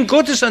Rohling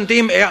Gottes, an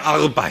dem er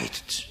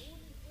arbeitet.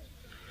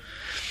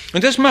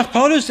 Und das macht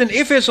Paulus den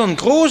Ephesern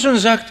groß und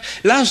sagt,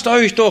 lasst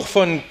euch doch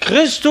von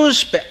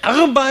Christus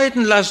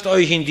bearbeiten, lasst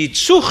euch in die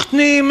Zucht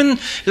nehmen,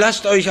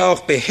 lasst euch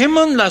auch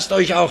behämmern, lasst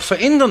euch auch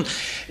verändern.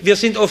 Wir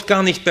sind oft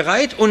gar nicht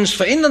bereit, uns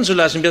verändern zu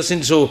lassen. Wir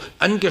sind so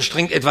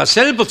angestrengt, etwas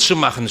selber zu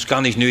machen. Das ist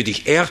gar nicht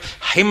nötig. Er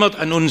hämmert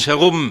an uns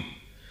herum.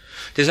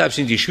 Deshalb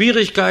sind die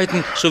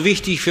Schwierigkeiten so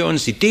wichtig für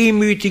uns, die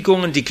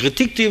Demütigungen, die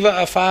Kritik, die wir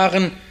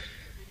erfahren.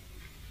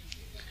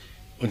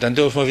 Und dann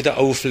dürfen wir wieder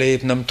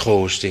aufleben am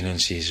Trost, den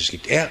uns Jesus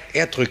gibt.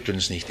 Er drückt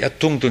uns nicht, er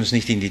tunkt uns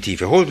nicht in die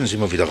Tiefe, holt uns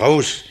immer wieder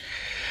raus.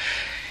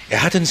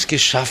 Er hat uns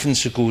geschaffen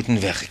zu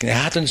guten Werken.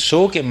 Er hat uns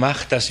so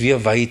gemacht, dass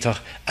wir weiter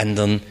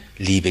anderen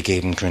Liebe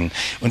geben können.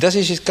 Und das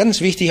ist jetzt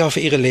ganz wichtig auch für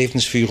Ihre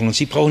Lebensführung.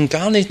 Sie brauchen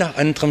gar nicht nach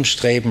anderem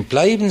streben.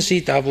 Bleiben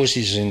Sie da, wo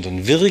Sie sind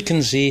und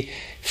wirken Sie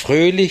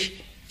fröhlich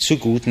zu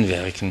guten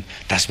Werken,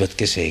 das wird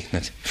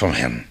gesegnet vom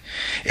Herrn.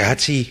 Er hat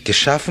sie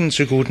geschaffen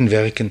zu guten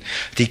Werken,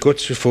 die Gott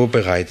so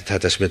vorbereitet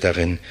hat, dass wir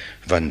darin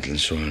wandeln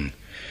sollen.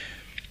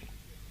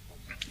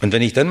 Und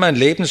wenn ich dann mein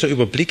Leben so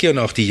überblicke und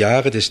auch die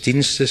Jahre des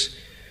Dienstes,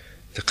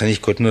 da kann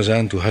ich Gott nur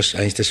sagen, du hast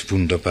eigentlich das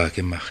wunderbar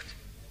gemacht.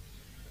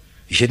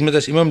 Ich hätte mir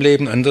das immer im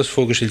Leben anders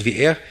vorgestellt, wie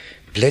er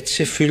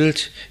Plätze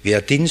füllt, wie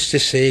er Dienste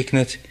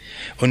segnet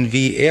und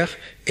wie er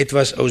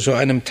etwas aus so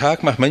einem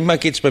Tag macht. Manchmal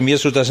geht es bei mir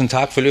so, dass ein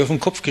Tag völlig auf den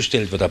Kopf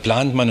gestellt wird. Da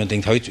plant man und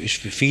denkt, heute ist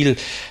viel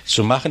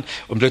zu machen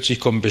und plötzlich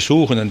kommt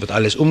Besuch und dann wird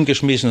alles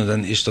umgeschmissen und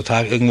dann ist der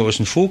Tag irgendwo aus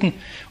den Fugen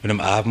und am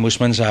Abend muss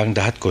man sagen,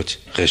 da hat Gott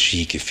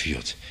Regie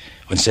geführt.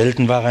 Und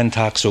selten war ein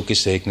Tag so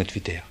gesegnet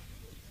wie der.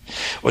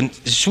 Und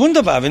es ist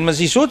wunderbar, wenn man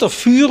sich so der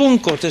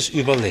Führung Gottes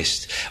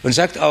überlässt und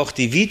sagt, auch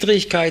die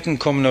Widrigkeiten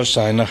kommen aus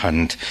seiner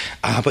Hand,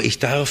 aber ich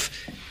darf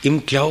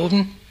im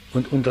Glauben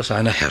und unter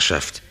seiner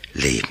Herrschaft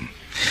Leben.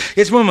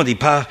 Jetzt wollen wir die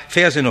paar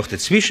Verse noch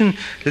dazwischen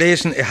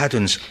lesen. Er hat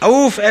uns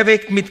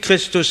auferweckt mit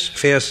Christus,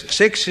 Vers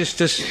 6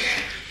 ist es,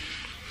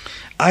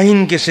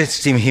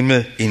 eingesetzt im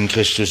Himmel in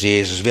Christus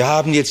Jesus. Wir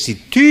haben jetzt die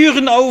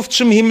Türen auf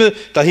zum Himmel,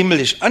 der Himmel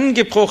ist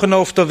angebrochen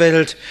auf der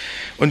Welt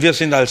und wir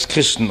sind als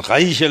Christen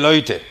reiche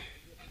Leute,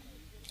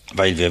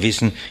 weil wir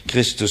wissen,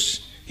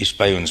 Christus ist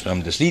bei uns. Wir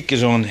haben das Lied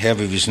gesungen, Herr,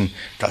 wir wissen,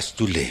 dass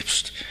du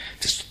lebst,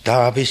 dass du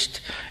da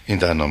bist in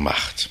deiner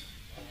Macht.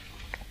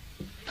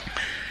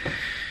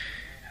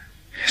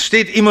 Es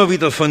steht immer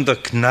wieder von der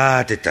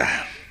Gnade da.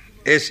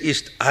 Es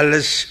ist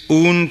alles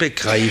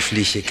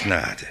unbegreifliche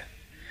Gnade.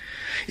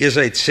 Ihr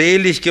seid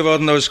selig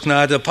geworden aus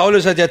Gnade.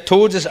 Paulus hat ja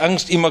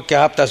Todesangst immer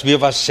gehabt, dass wir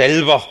was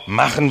selber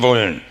machen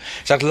wollen.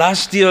 Er sagt,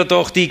 lass dir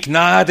doch die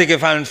Gnade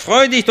gefallen.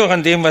 Freu dich doch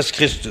an dem, was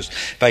Christus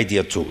bei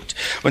dir tut.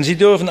 Und sie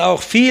dürfen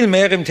auch viel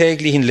mehr im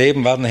täglichen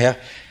Leben warten. Herr,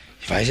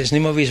 ich weiß jetzt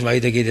nicht mehr, wie es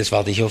weitergeht, jetzt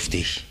warte ich auf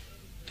dich.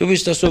 Du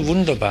bist doch so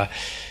wunderbar.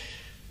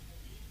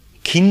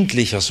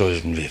 Kindlicher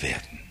sollten wir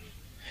werden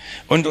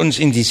und uns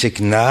in diese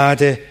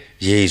Gnade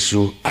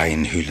Jesu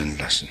einhüllen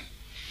lassen.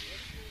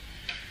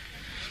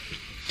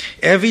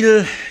 Er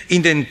will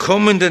in den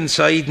kommenden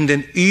Zeiten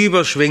den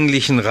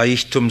überschwänglichen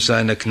Reichtum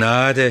seiner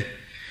Gnade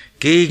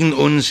gegen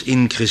uns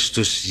in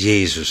Christus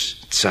Jesus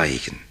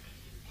zeigen.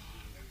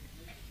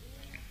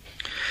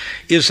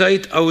 Ihr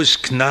seid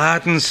aus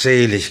Gnaden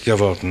selig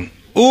geworden.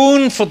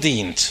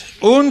 Unverdient.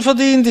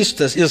 Unverdient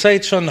ist das. Ihr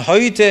seid schon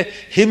heute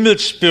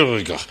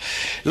Himmelsbürger.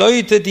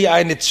 Leute, die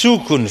eine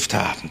Zukunft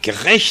haben.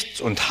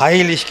 Gerecht und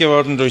heilig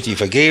geworden durch die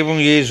Vergebung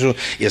Jesu.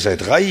 Ihr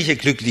seid reiche,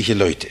 glückliche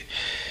Leute.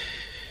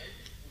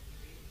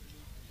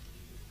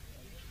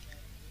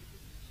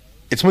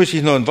 Jetzt muss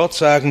ich noch ein Wort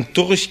sagen.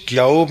 Durch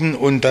Glauben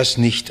und das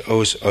nicht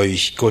aus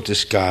euch.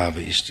 Gottes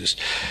Gabe ist es.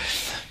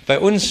 Bei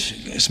uns,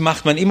 das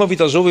macht man immer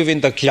wieder so, wie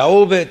wenn der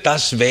Glaube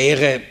das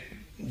wäre,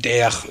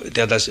 der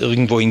das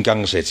irgendwo in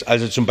Gang setzt.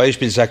 Also zum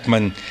Beispiel sagt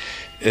man,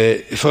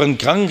 für einen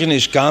Kranken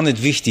ist gar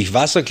nicht wichtig,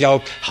 was er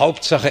glaubt.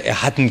 Hauptsache,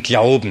 er hat einen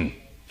Glauben.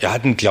 Er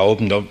hat einen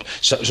Glauben.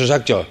 So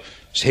sagt ja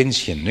das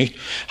Hänschen, nicht?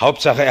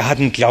 Hauptsache, er hat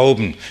einen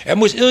Glauben. Er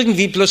muss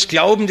irgendwie bloß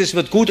glauben, das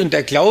wird gut. Und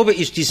der Glaube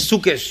ist die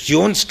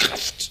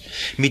Suggestionskraft,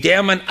 mit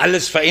der man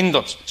alles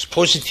verändert. Das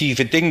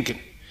positive Denken.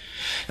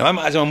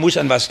 Also man muss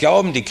an was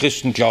glauben. Die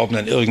Christen glauben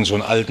an irgend so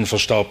einen alten,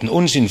 verstaubten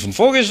Unsinn von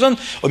vorgestern.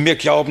 Und wir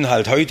glauben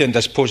halt heute an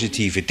das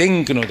positive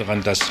Denken oder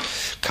an das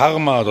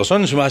Karma oder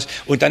sonst was.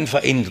 Und dann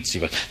verändert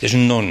sich was. Das ist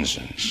ein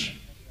Nonsens.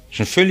 Das ist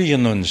ein völliger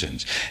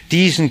Nonsens.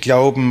 Diesen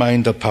Glauben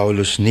meint der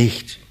Paulus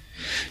nicht.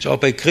 Das ist auch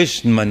bei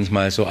Christen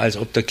manchmal so, als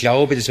ob der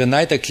Glaube, das wäre,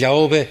 nein, der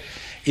Glaube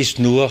ist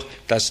nur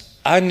das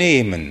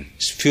Annehmen,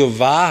 das für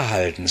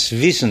Wahrhalten, das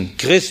Wissen,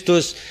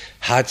 Christus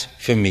hat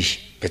für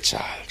mich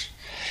bezahlt.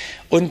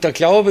 Und der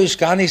Glaube ist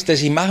gar nichts,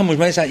 das ich machen muss.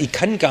 Man sagt, ich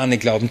kann gar nicht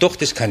glauben. Doch,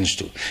 das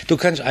kannst du. Du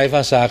kannst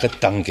einfach sagen,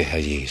 danke, Herr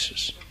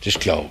Jesus. Das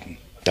Glauben.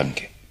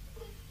 Danke.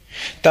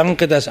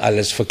 Danke, dass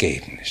alles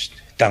vergeben ist.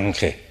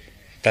 Danke,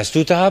 dass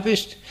du da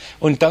bist.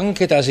 Und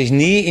danke, dass ich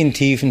nie in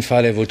Tiefen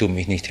falle, wo du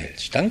mich nicht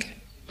hältst. Danke.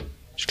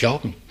 Das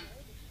Glauben.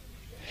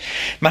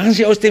 Machen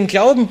Sie aus dem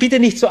Glauben bitte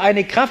nicht so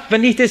eine Kraft.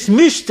 Wenn ich das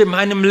müsste,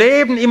 meinem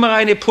Leben immer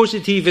eine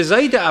positive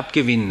Seite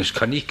abgewinnen, das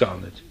kann ich gar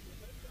nicht.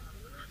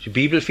 Die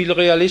Bibel viel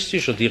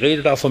realistischer, die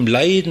redet auch vom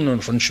Leiden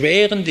und von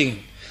schweren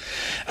Dingen.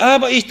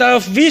 Aber ich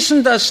darf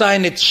wissen, dass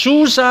seine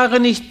Zusage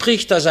nicht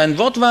bricht, dass sein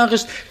Wort wahr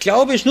ist.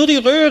 Glaube ist nur die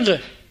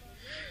Röhre.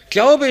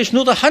 Glaube ist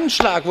nur der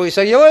Handschlag, wo ich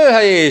sage, jawohl,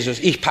 Herr Jesus,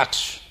 ich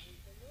pack's.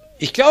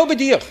 Ich glaube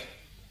dir.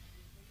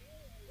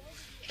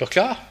 Ist doch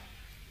klar.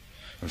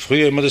 Und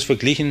früher immer das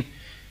verglichen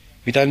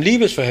mit einem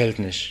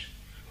Liebesverhältnis.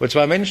 Wo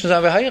zwei Menschen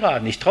sagen, wir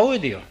heiraten, ich traue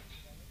dir.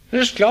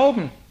 Das ist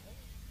Glauben.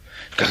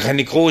 Gar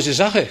keine große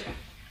Sache.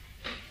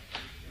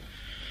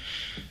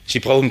 Sie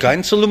brauchen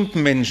keinen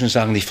zerlumpten Menschen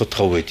sagen, ich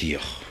vertraue dir.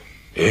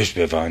 Das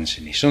wäre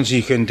wahnsinnig. Sondern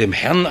Sie können dem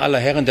Herrn aller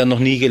Herren, der noch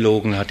nie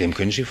gelogen hat, dem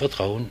können Sie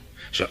vertrauen.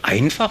 Das ist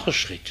ein einfacher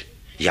Schritt.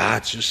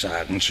 Ja zu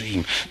sagen zu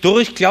ihm.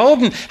 Durch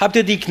Glauben habt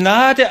ihr die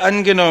Gnade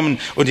angenommen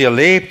und ihr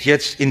lebt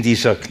jetzt in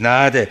dieser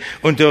Gnade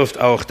und dürft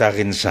auch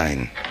darin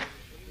sein.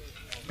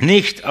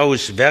 Nicht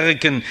aus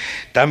Werken,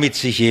 damit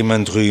sich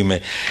jemand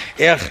rühme.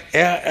 Er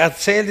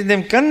erzählt in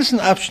dem ganzen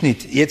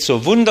Abschnitt jetzt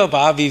so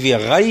wunderbar, wie wir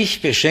reich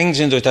beschenkt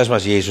sind durch das,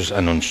 was Jesus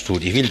an uns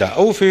tut. Ich will da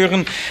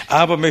aufhören,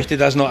 aber möchte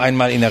das noch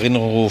einmal in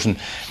Erinnerung rufen,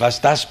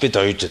 was das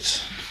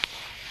bedeutet.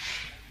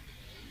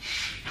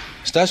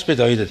 Was das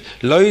bedeutet,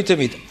 Leute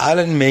mit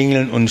allen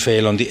Mängeln und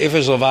Fehlern. Die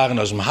Epheser waren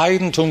aus dem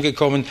Heidentum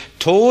gekommen,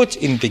 tot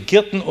in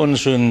Begierden und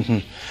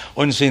Sünden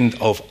und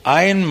sind auf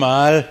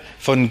einmal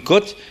von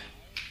Gott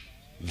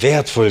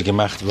wertvoll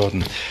gemacht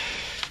worden.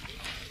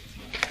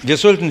 Wir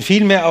sollten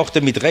vielmehr auch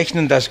damit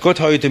rechnen, dass Gott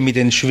heute mit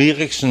den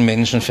schwierigsten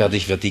Menschen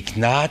fertig wird. Die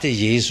Gnade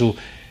Jesu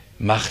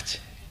macht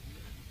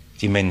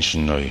die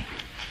Menschen neu.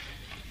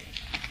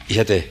 Ich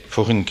hatte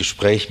vorhin ein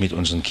Gespräch mit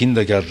unseren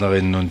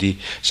Kindergärtnerinnen und die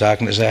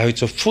sagen, es sei heute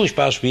so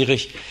furchtbar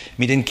schwierig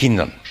mit den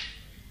Kindern.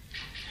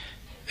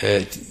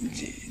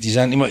 Die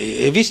sagen immer,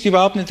 ihr wisst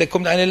überhaupt nicht, da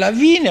kommt eine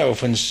Lawine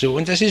auf uns zu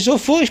und das ist so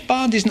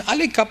furchtbar und die sind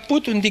alle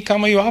kaputt und die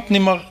kann man überhaupt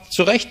nicht mehr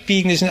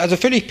zurechtbiegen. Die sind also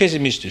völlig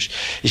pessimistisch.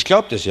 Ich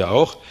glaube das ja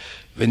auch,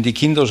 wenn die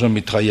Kinder schon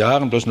mit 3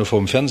 Jahren bloß nur vor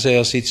dem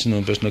Fernseher sitzen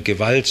und bloß nur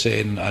Gewalt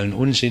sehen und allen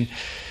Unsinn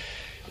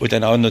und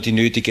dann auch noch die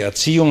nötige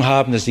Erziehung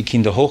haben, dass die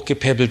Kinder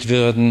hochgepäppelt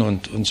werden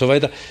und so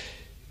weiter.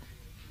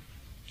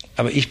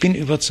 Aber ich bin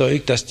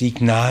überzeugt, dass die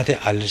Gnade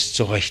alles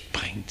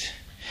zurechtbringt.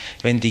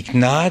 Wenn die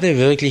Gnade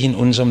wirklich in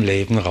unserem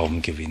Leben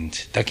Raum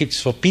gewinnt. Da gibt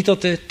es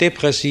verbitterte,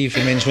 depressive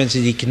Menschen, wenn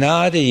sie die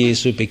Gnade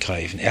Jesu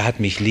begreifen. Er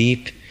hat mich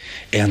lieb,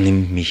 er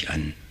nimmt mich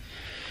an.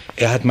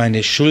 Er hat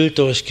meine Schuld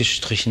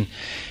durchgestrichen.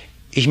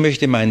 Ich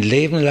möchte mein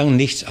Leben lang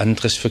nichts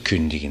anderes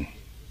verkündigen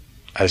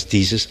als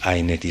diese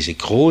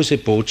große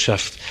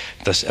Botschaft,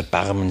 das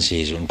Erbarmens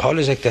Jesu. Und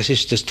Paulus sagt, das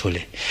ist das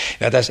Tolle.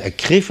 Wer das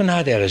ergriffen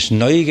hat, er ist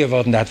neu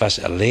geworden, der hat was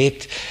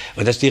erlebt.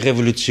 Und das ist die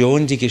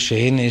Revolution, die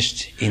geschehen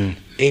ist in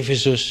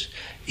Ephesus.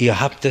 Ihr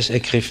habt das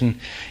ergriffen.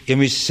 Ihr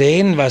müsst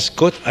sehen, was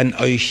Gott an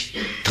euch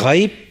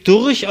treibt,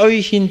 durch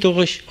euch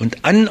hindurch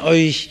und an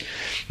euch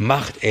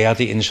macht er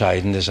die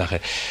entscheidende Sache.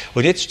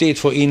 Und jetzt steht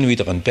vor Ihnen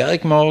wieder ein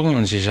Berg morgen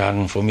und Sie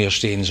sagen, vor mir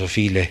stehen so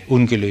viele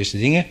ungelöste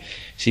Dinge.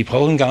 Sie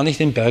brauchen gar nicht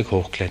den Berg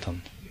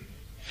hochklettern,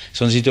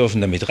 sondern Sie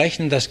dürfen damit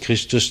rechnen, dass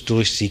Christus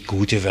durch Sie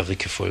gute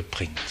Werke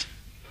vollbringt.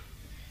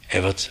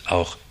 Er wird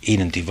auch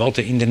Ihnen die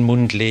Worte in den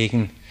Mund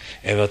legen.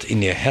 Er wird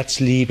in ihr Herz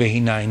Liebe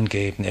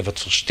hineingeben, er wird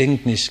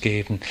Verständnis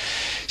geben.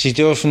 Sie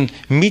dürfen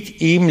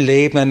mit ihm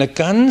leben, einer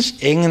ganz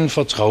engen,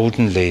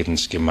 vertrauten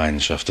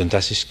Lebensgemeinschaft. Und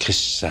das ist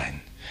Christsein.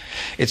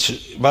 Jetzt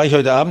war ich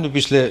heute Abend ein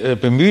bisschen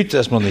bemüht,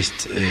 dass wir nicht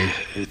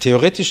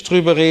theoretisch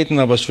drüber reden,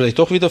 aber es ist vielleicht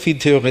doch wieder viel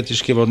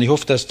theoretisch geworden. Ich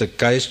hoffe, dass der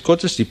Geist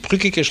Gottes die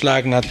Brücke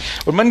geschlagen hat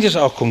und manches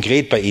auch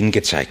konkret bei Ihnen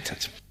gezeigt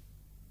hat.